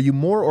ranking. Are you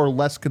more or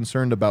less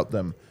concerned about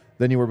them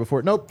than you were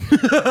before? Nope.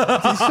 Shut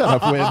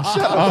up, Win.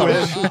 Shut up,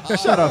 Win.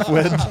 Shut up,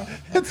 Win.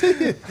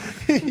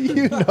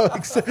 You know,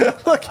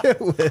 look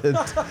at Win.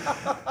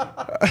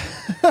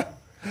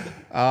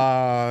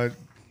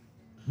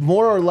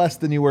 More or less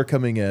than you were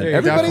coming in.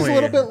 Everybody's a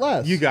little bit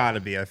less. You got to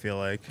be, I feel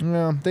like.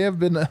 Yeah, they have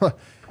been.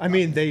 I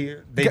mean, they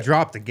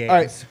dropped the game. All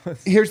right.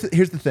 Here's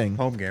the thing.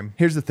 Home game.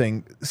 Here's the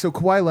thing. So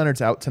Kawhi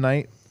Leonard's out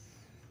tonight.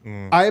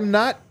 I am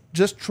not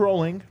just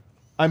trolling.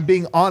 I'm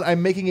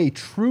making a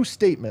true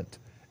statement.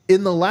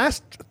 In the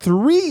last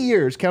 3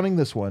 years, counting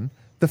this one,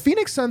 the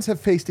Phoenix Suns have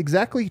faced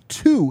exactly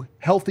 2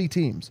 healthy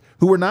teams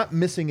who were not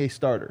missing a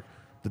starter.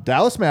 The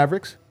Dallas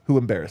Mavericks, who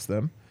embarrassed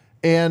them,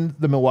 and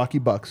the Milwaukee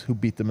Bucks, who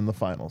beat them in the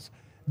finals.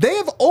 They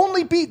have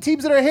only beat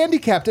teams that are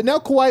handicapped, and now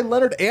Kawhi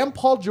Leonard and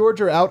Paul George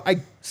are out.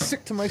 I'm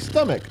sick to my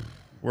stomach.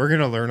 We're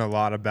going to learn a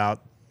lot about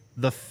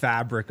the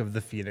fabric of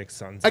the Phoenix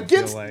Suns. I feel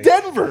Against like.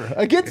 Denver.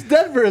 Against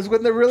Denver is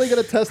when they're really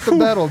going to test the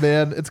metal,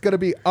 man. It's going to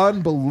be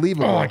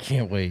unbelievable. Oh, I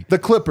can't wait. The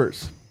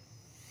Clippers.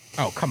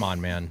 Oh, come on,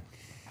 man.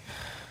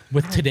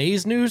 With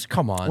today's news,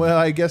 come on. Well,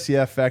 I guess,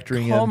 yeah,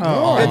 factoring Come in.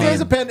 on. It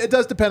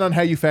does depend on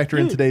how you factor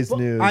in today's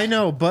news. I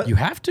know, but You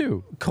have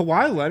to.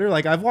 Kawhi Leonard,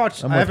 like I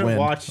with haven't Win.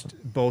 watched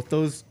both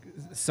those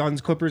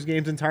Suns Clippers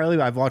games entirely,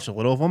 but I've watched a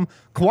little of them.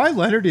 Kawhi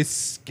Leonard is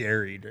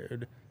scary,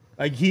 dude.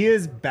 Like he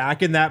is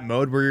back in that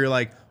mode where you're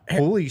like,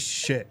 holy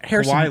shit,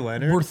 Harrison, Kawhi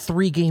Leonard. we're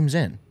 3 games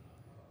in.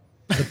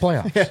 The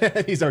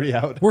playoffs. He's already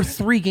out. We're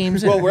 3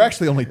 games in. Well, we're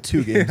actually only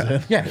 2 games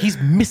in. Yeah, he's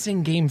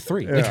missing game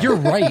 3. Like, you're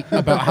right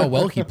about how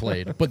well he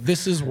played, but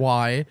this is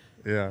why.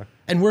 Yeah,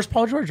 And where's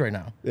Paul George right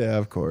now? Yeah,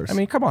 of course. I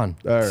mean, come on.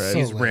 all right.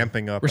 he's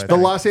ramping up. I the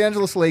think. Los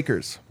Angeles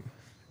Lakers.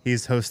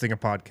 He's hosting a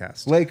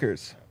podcast.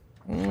 Lakers.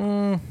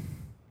 I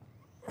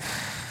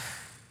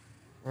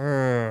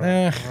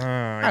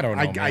don't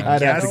know. man.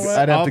 I'd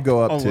have to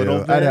go up a too. little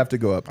bit. I'd have to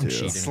go up too.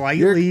 cheating.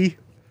 Slightly,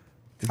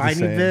 tiny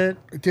same.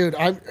 bit. Dude,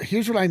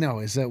 here's what I know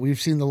is that we've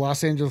seen the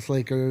Los Angeles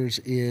Lakers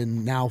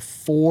in now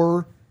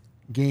 4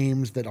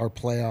 games that are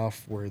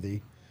playoff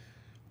worthy.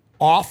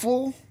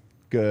 Awful,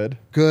 Good.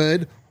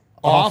 good,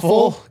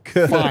 awful,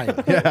 Good.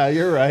 fine. Yeah,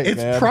 you're right, It's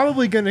man.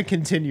 probably going to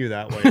continue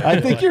that way. I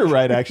think you're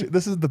right, actually.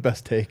 This is the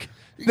best take.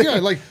 Yeah,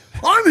 like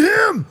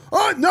I'm him.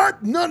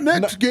 Not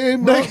next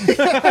game. I'm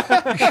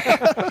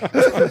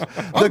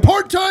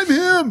part-time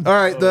him. All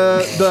right,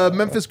 the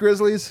Memphis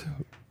Grizzlies.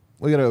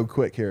 We got to go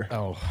quick here.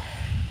 Oh,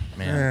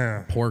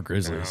 man. Poor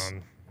Grizzlies.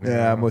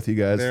 Yeah, I'm with you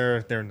guys.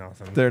 They're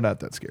nothing. They're not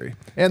that scary.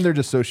 And they're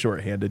just so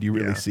short-handed. You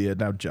really Yeah. see it.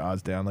 Now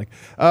Jaw's down. Like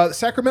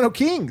Sacramento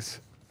Kings.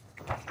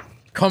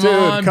 Come Dude,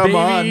 on, come baby.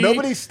 on.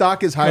 Nobody's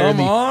stock is higher Come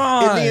in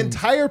on. the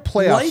entire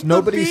playoffs. Light the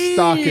Nobody's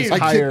stock is beam.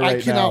 higher right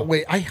I cannot now.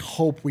 wait. I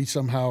hope we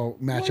somehow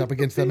match up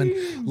against them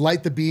and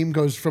Light the Beam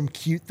goes from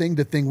cute thing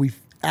to thing we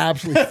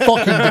absolutely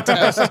fucking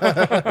detest.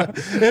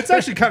 It's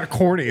actually kind of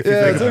corny if you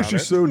Yeah, think it's about actually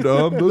it. so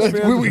dumb. Those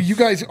fans- You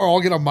guys are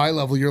all get on my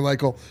level. You're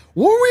like, oh,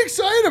 what are we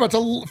excited about? It's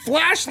a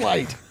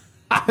flashlight.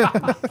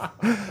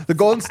 the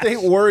Golden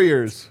State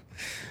Warriors.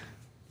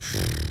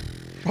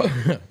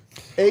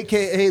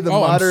 AKA the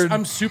modern.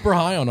 I'm super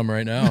high on them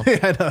right now. Yeah,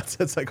 I know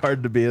it's like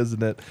hard to be,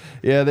 isn't it?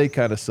 Yeah, they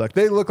kind of suck.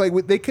 They look like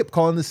they kept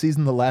calling the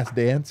season the Last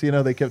Dance. You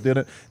know, they kept doing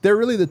it. They're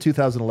really the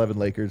 2011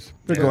 Lakers.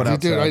 They're going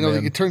outside. Dude, I know.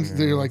 man. It turns.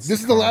 They're like, this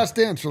is the last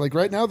dance. They're like,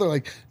 right now. They're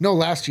like, no,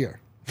 last year.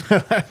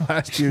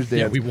 Last year's dance.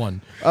 Yeah, we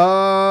won.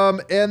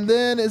 And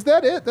then is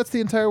that it? That's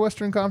the entire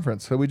Western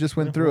Conference. So we just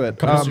went through it.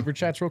 Couple super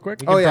chats real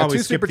quick. Oh yeah, probably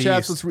 2 super skip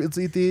chats. these. Let's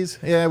eat these.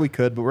 Yeah, we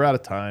could, but we're out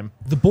of time.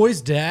 The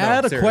boy's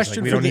dad, No, a seriously,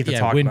 question we for don't the need to yeah.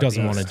 talk Win about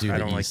doesn't these. want to do I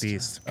the don't like East.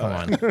 these. Come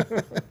on.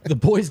 The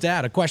boy's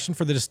dad, a question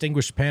for the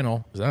distinguished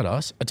panel. Is that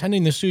us?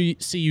 Attending the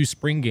CU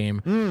spring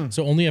game,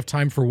 so only have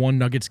time for one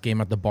Nuggets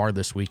game at the bar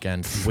this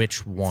weekend.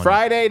 Which one?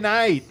 Friday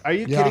night. Are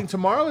you Yeah. kidding?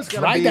 Tomorrow is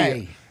going to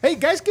Friday. be. Hey,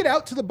 guys, get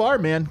out to the bar,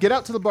 man. Get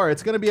out to the bar.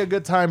 It's going to be a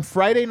good time.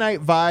 Friday night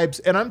vibes.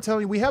 And I'm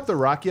telling you, we have the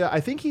Rakia. I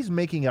think he's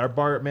making, our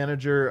bar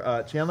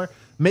manager, Chandler,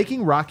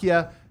 making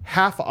Rakia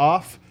half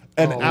off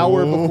an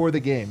hour before the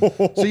game.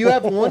 So you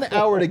have 1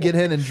 hour to get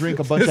in and drink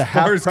a bunch of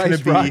bar's gonna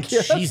half-price be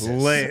Rakia. Jesus.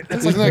 Lit.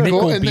 That's like Isn't that nickel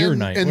cool? And beer then,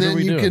 night. and What are then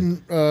we you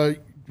doing? can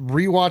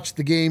rewatch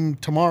the game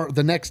tomorrow,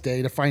 the next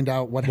day, to find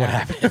out what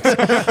happened.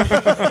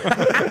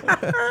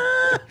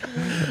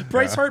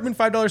 Bryce Hartman,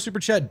 $5 super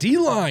chat.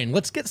 D-line,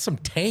 let's get some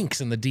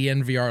tanks in the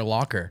DNVR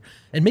locker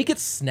and make it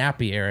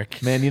snappy,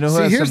 Eric. Man, you know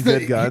who has some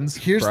good guns?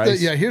 Here's Bryce.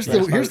 here's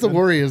Bryce the Hartman.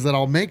 worry is that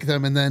I'll make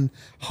them and then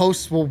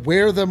hosts will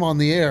wear them on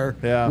the air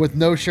Yeah. with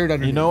no shirt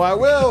underneath. You know I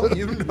will.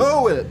 You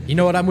know it. You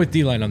know what? I'm with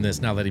D-line on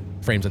this now that he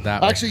frames it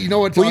that way. Actually, you know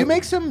what? Will you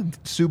make some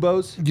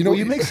Subos? You know- Will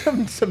you make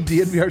some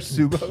DNVR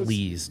Subos?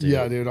 Please, dude.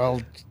 Yeah, dude.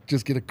 I'll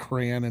just get a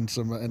crayon and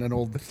an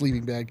old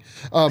sleeping bag.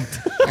 The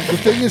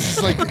thing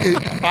is like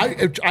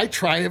I've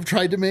tried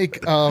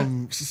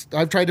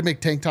to make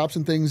tank tops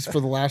and things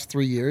for the last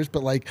 3 years,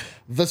 but like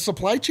the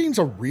supply chain's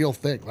a real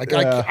thing. Like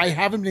Yeah. I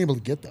haven't been able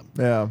to get them.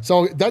 Yeah.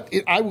 So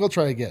I will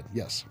try again.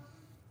 Yes.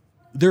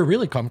 They're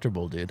really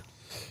comfortable, dude.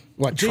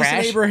 What Jason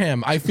trash?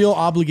 Abraham, I feel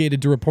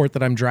obligated to report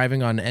that I'm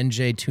driving on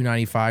NJ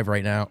 295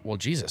 right now. Well,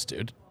 Jesus,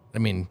 dude. I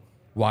mean,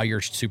 while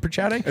you're super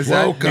chatting? Is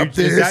that Woke up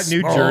New, is that this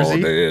New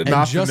Jersey? morning.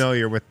 Not And just-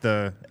 familiar with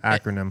the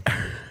acronym.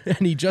 And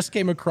he just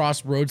came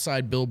across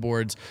roadside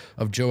billboards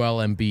of Joel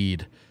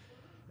Embiid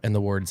and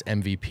the words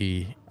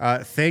MVP.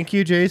 Thank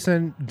you,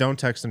 Jason. Don't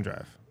text and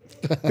drive.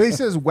 He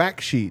says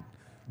whack sheet.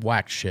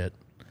 Whack shit.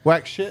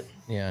 Whack shit.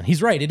 Yeah, and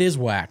he's right. It is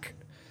whack.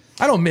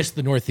 I don't miss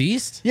the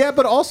Northeast. Yeah,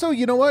 but also,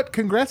 you know what?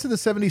 Congrats to the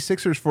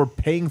 76ers for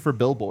paying for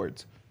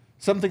billboards.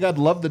 Something I'd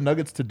love the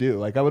Nuggets to do.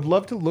 Like, I would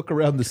love to look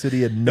around the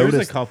city and There's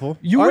notice. a couple.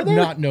 You Are would there?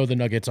 not know the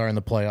Nuggets are in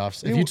the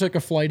playoffs. If you took a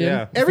flight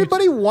Yeah. in,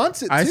 Everybody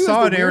wants it, too. I is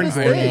saw the an Aaron weirdest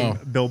thing.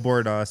 Gordon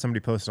billboard somebody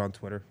posted on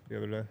Twitter the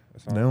other day. I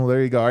saw it. No,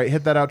 there you go. All right,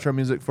 hit that outro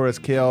music for us,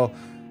 Kale.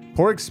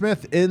 Porg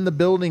Smith in the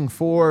building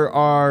for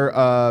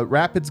our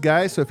Rapids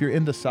guys. So if you're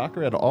into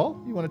soccer at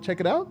all, you want to check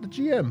it out, the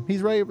GM.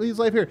 He's right. He's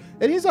right here.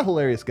 And he's a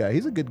hilarious guy.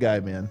 He's a good guy,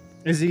 man.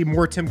 Is he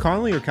more Tim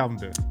Conley or Calvin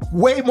Booth?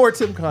 Way more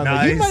Tim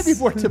Conley. He Nice. might be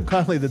more Tim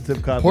Conley than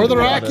Tim Conley. Pour the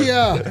to be honest.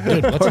 Rakia.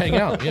 dude, let's hang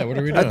out. Yeah, what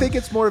are we doing? I think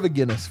it's more of a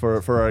Guinness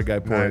for our guy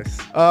Porg. Nice.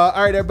 All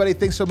right, everybody.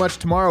 Thanks so much.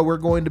 Tomorrow we're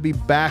going to be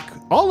back,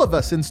 all of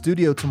us in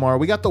studio tomorrow.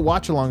 We got the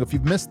watch along. If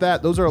you've missed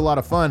that, those are a lot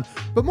of fun.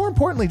 But more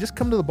importantly, just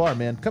come to the bar,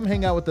 man. Come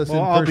hang out with us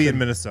Well, in I'll person. be in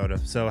Minnesota,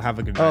 so have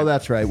a good night. Oh,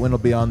 that's right. Win will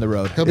be on the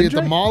road. He'll be at the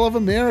Enjoy- Mall of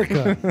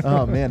America.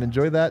 Oh man,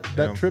 enjoy that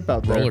Yeah. trip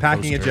out there. Roller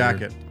Packing a coaster.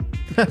 jacket.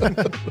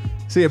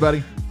 See you,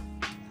 buddy.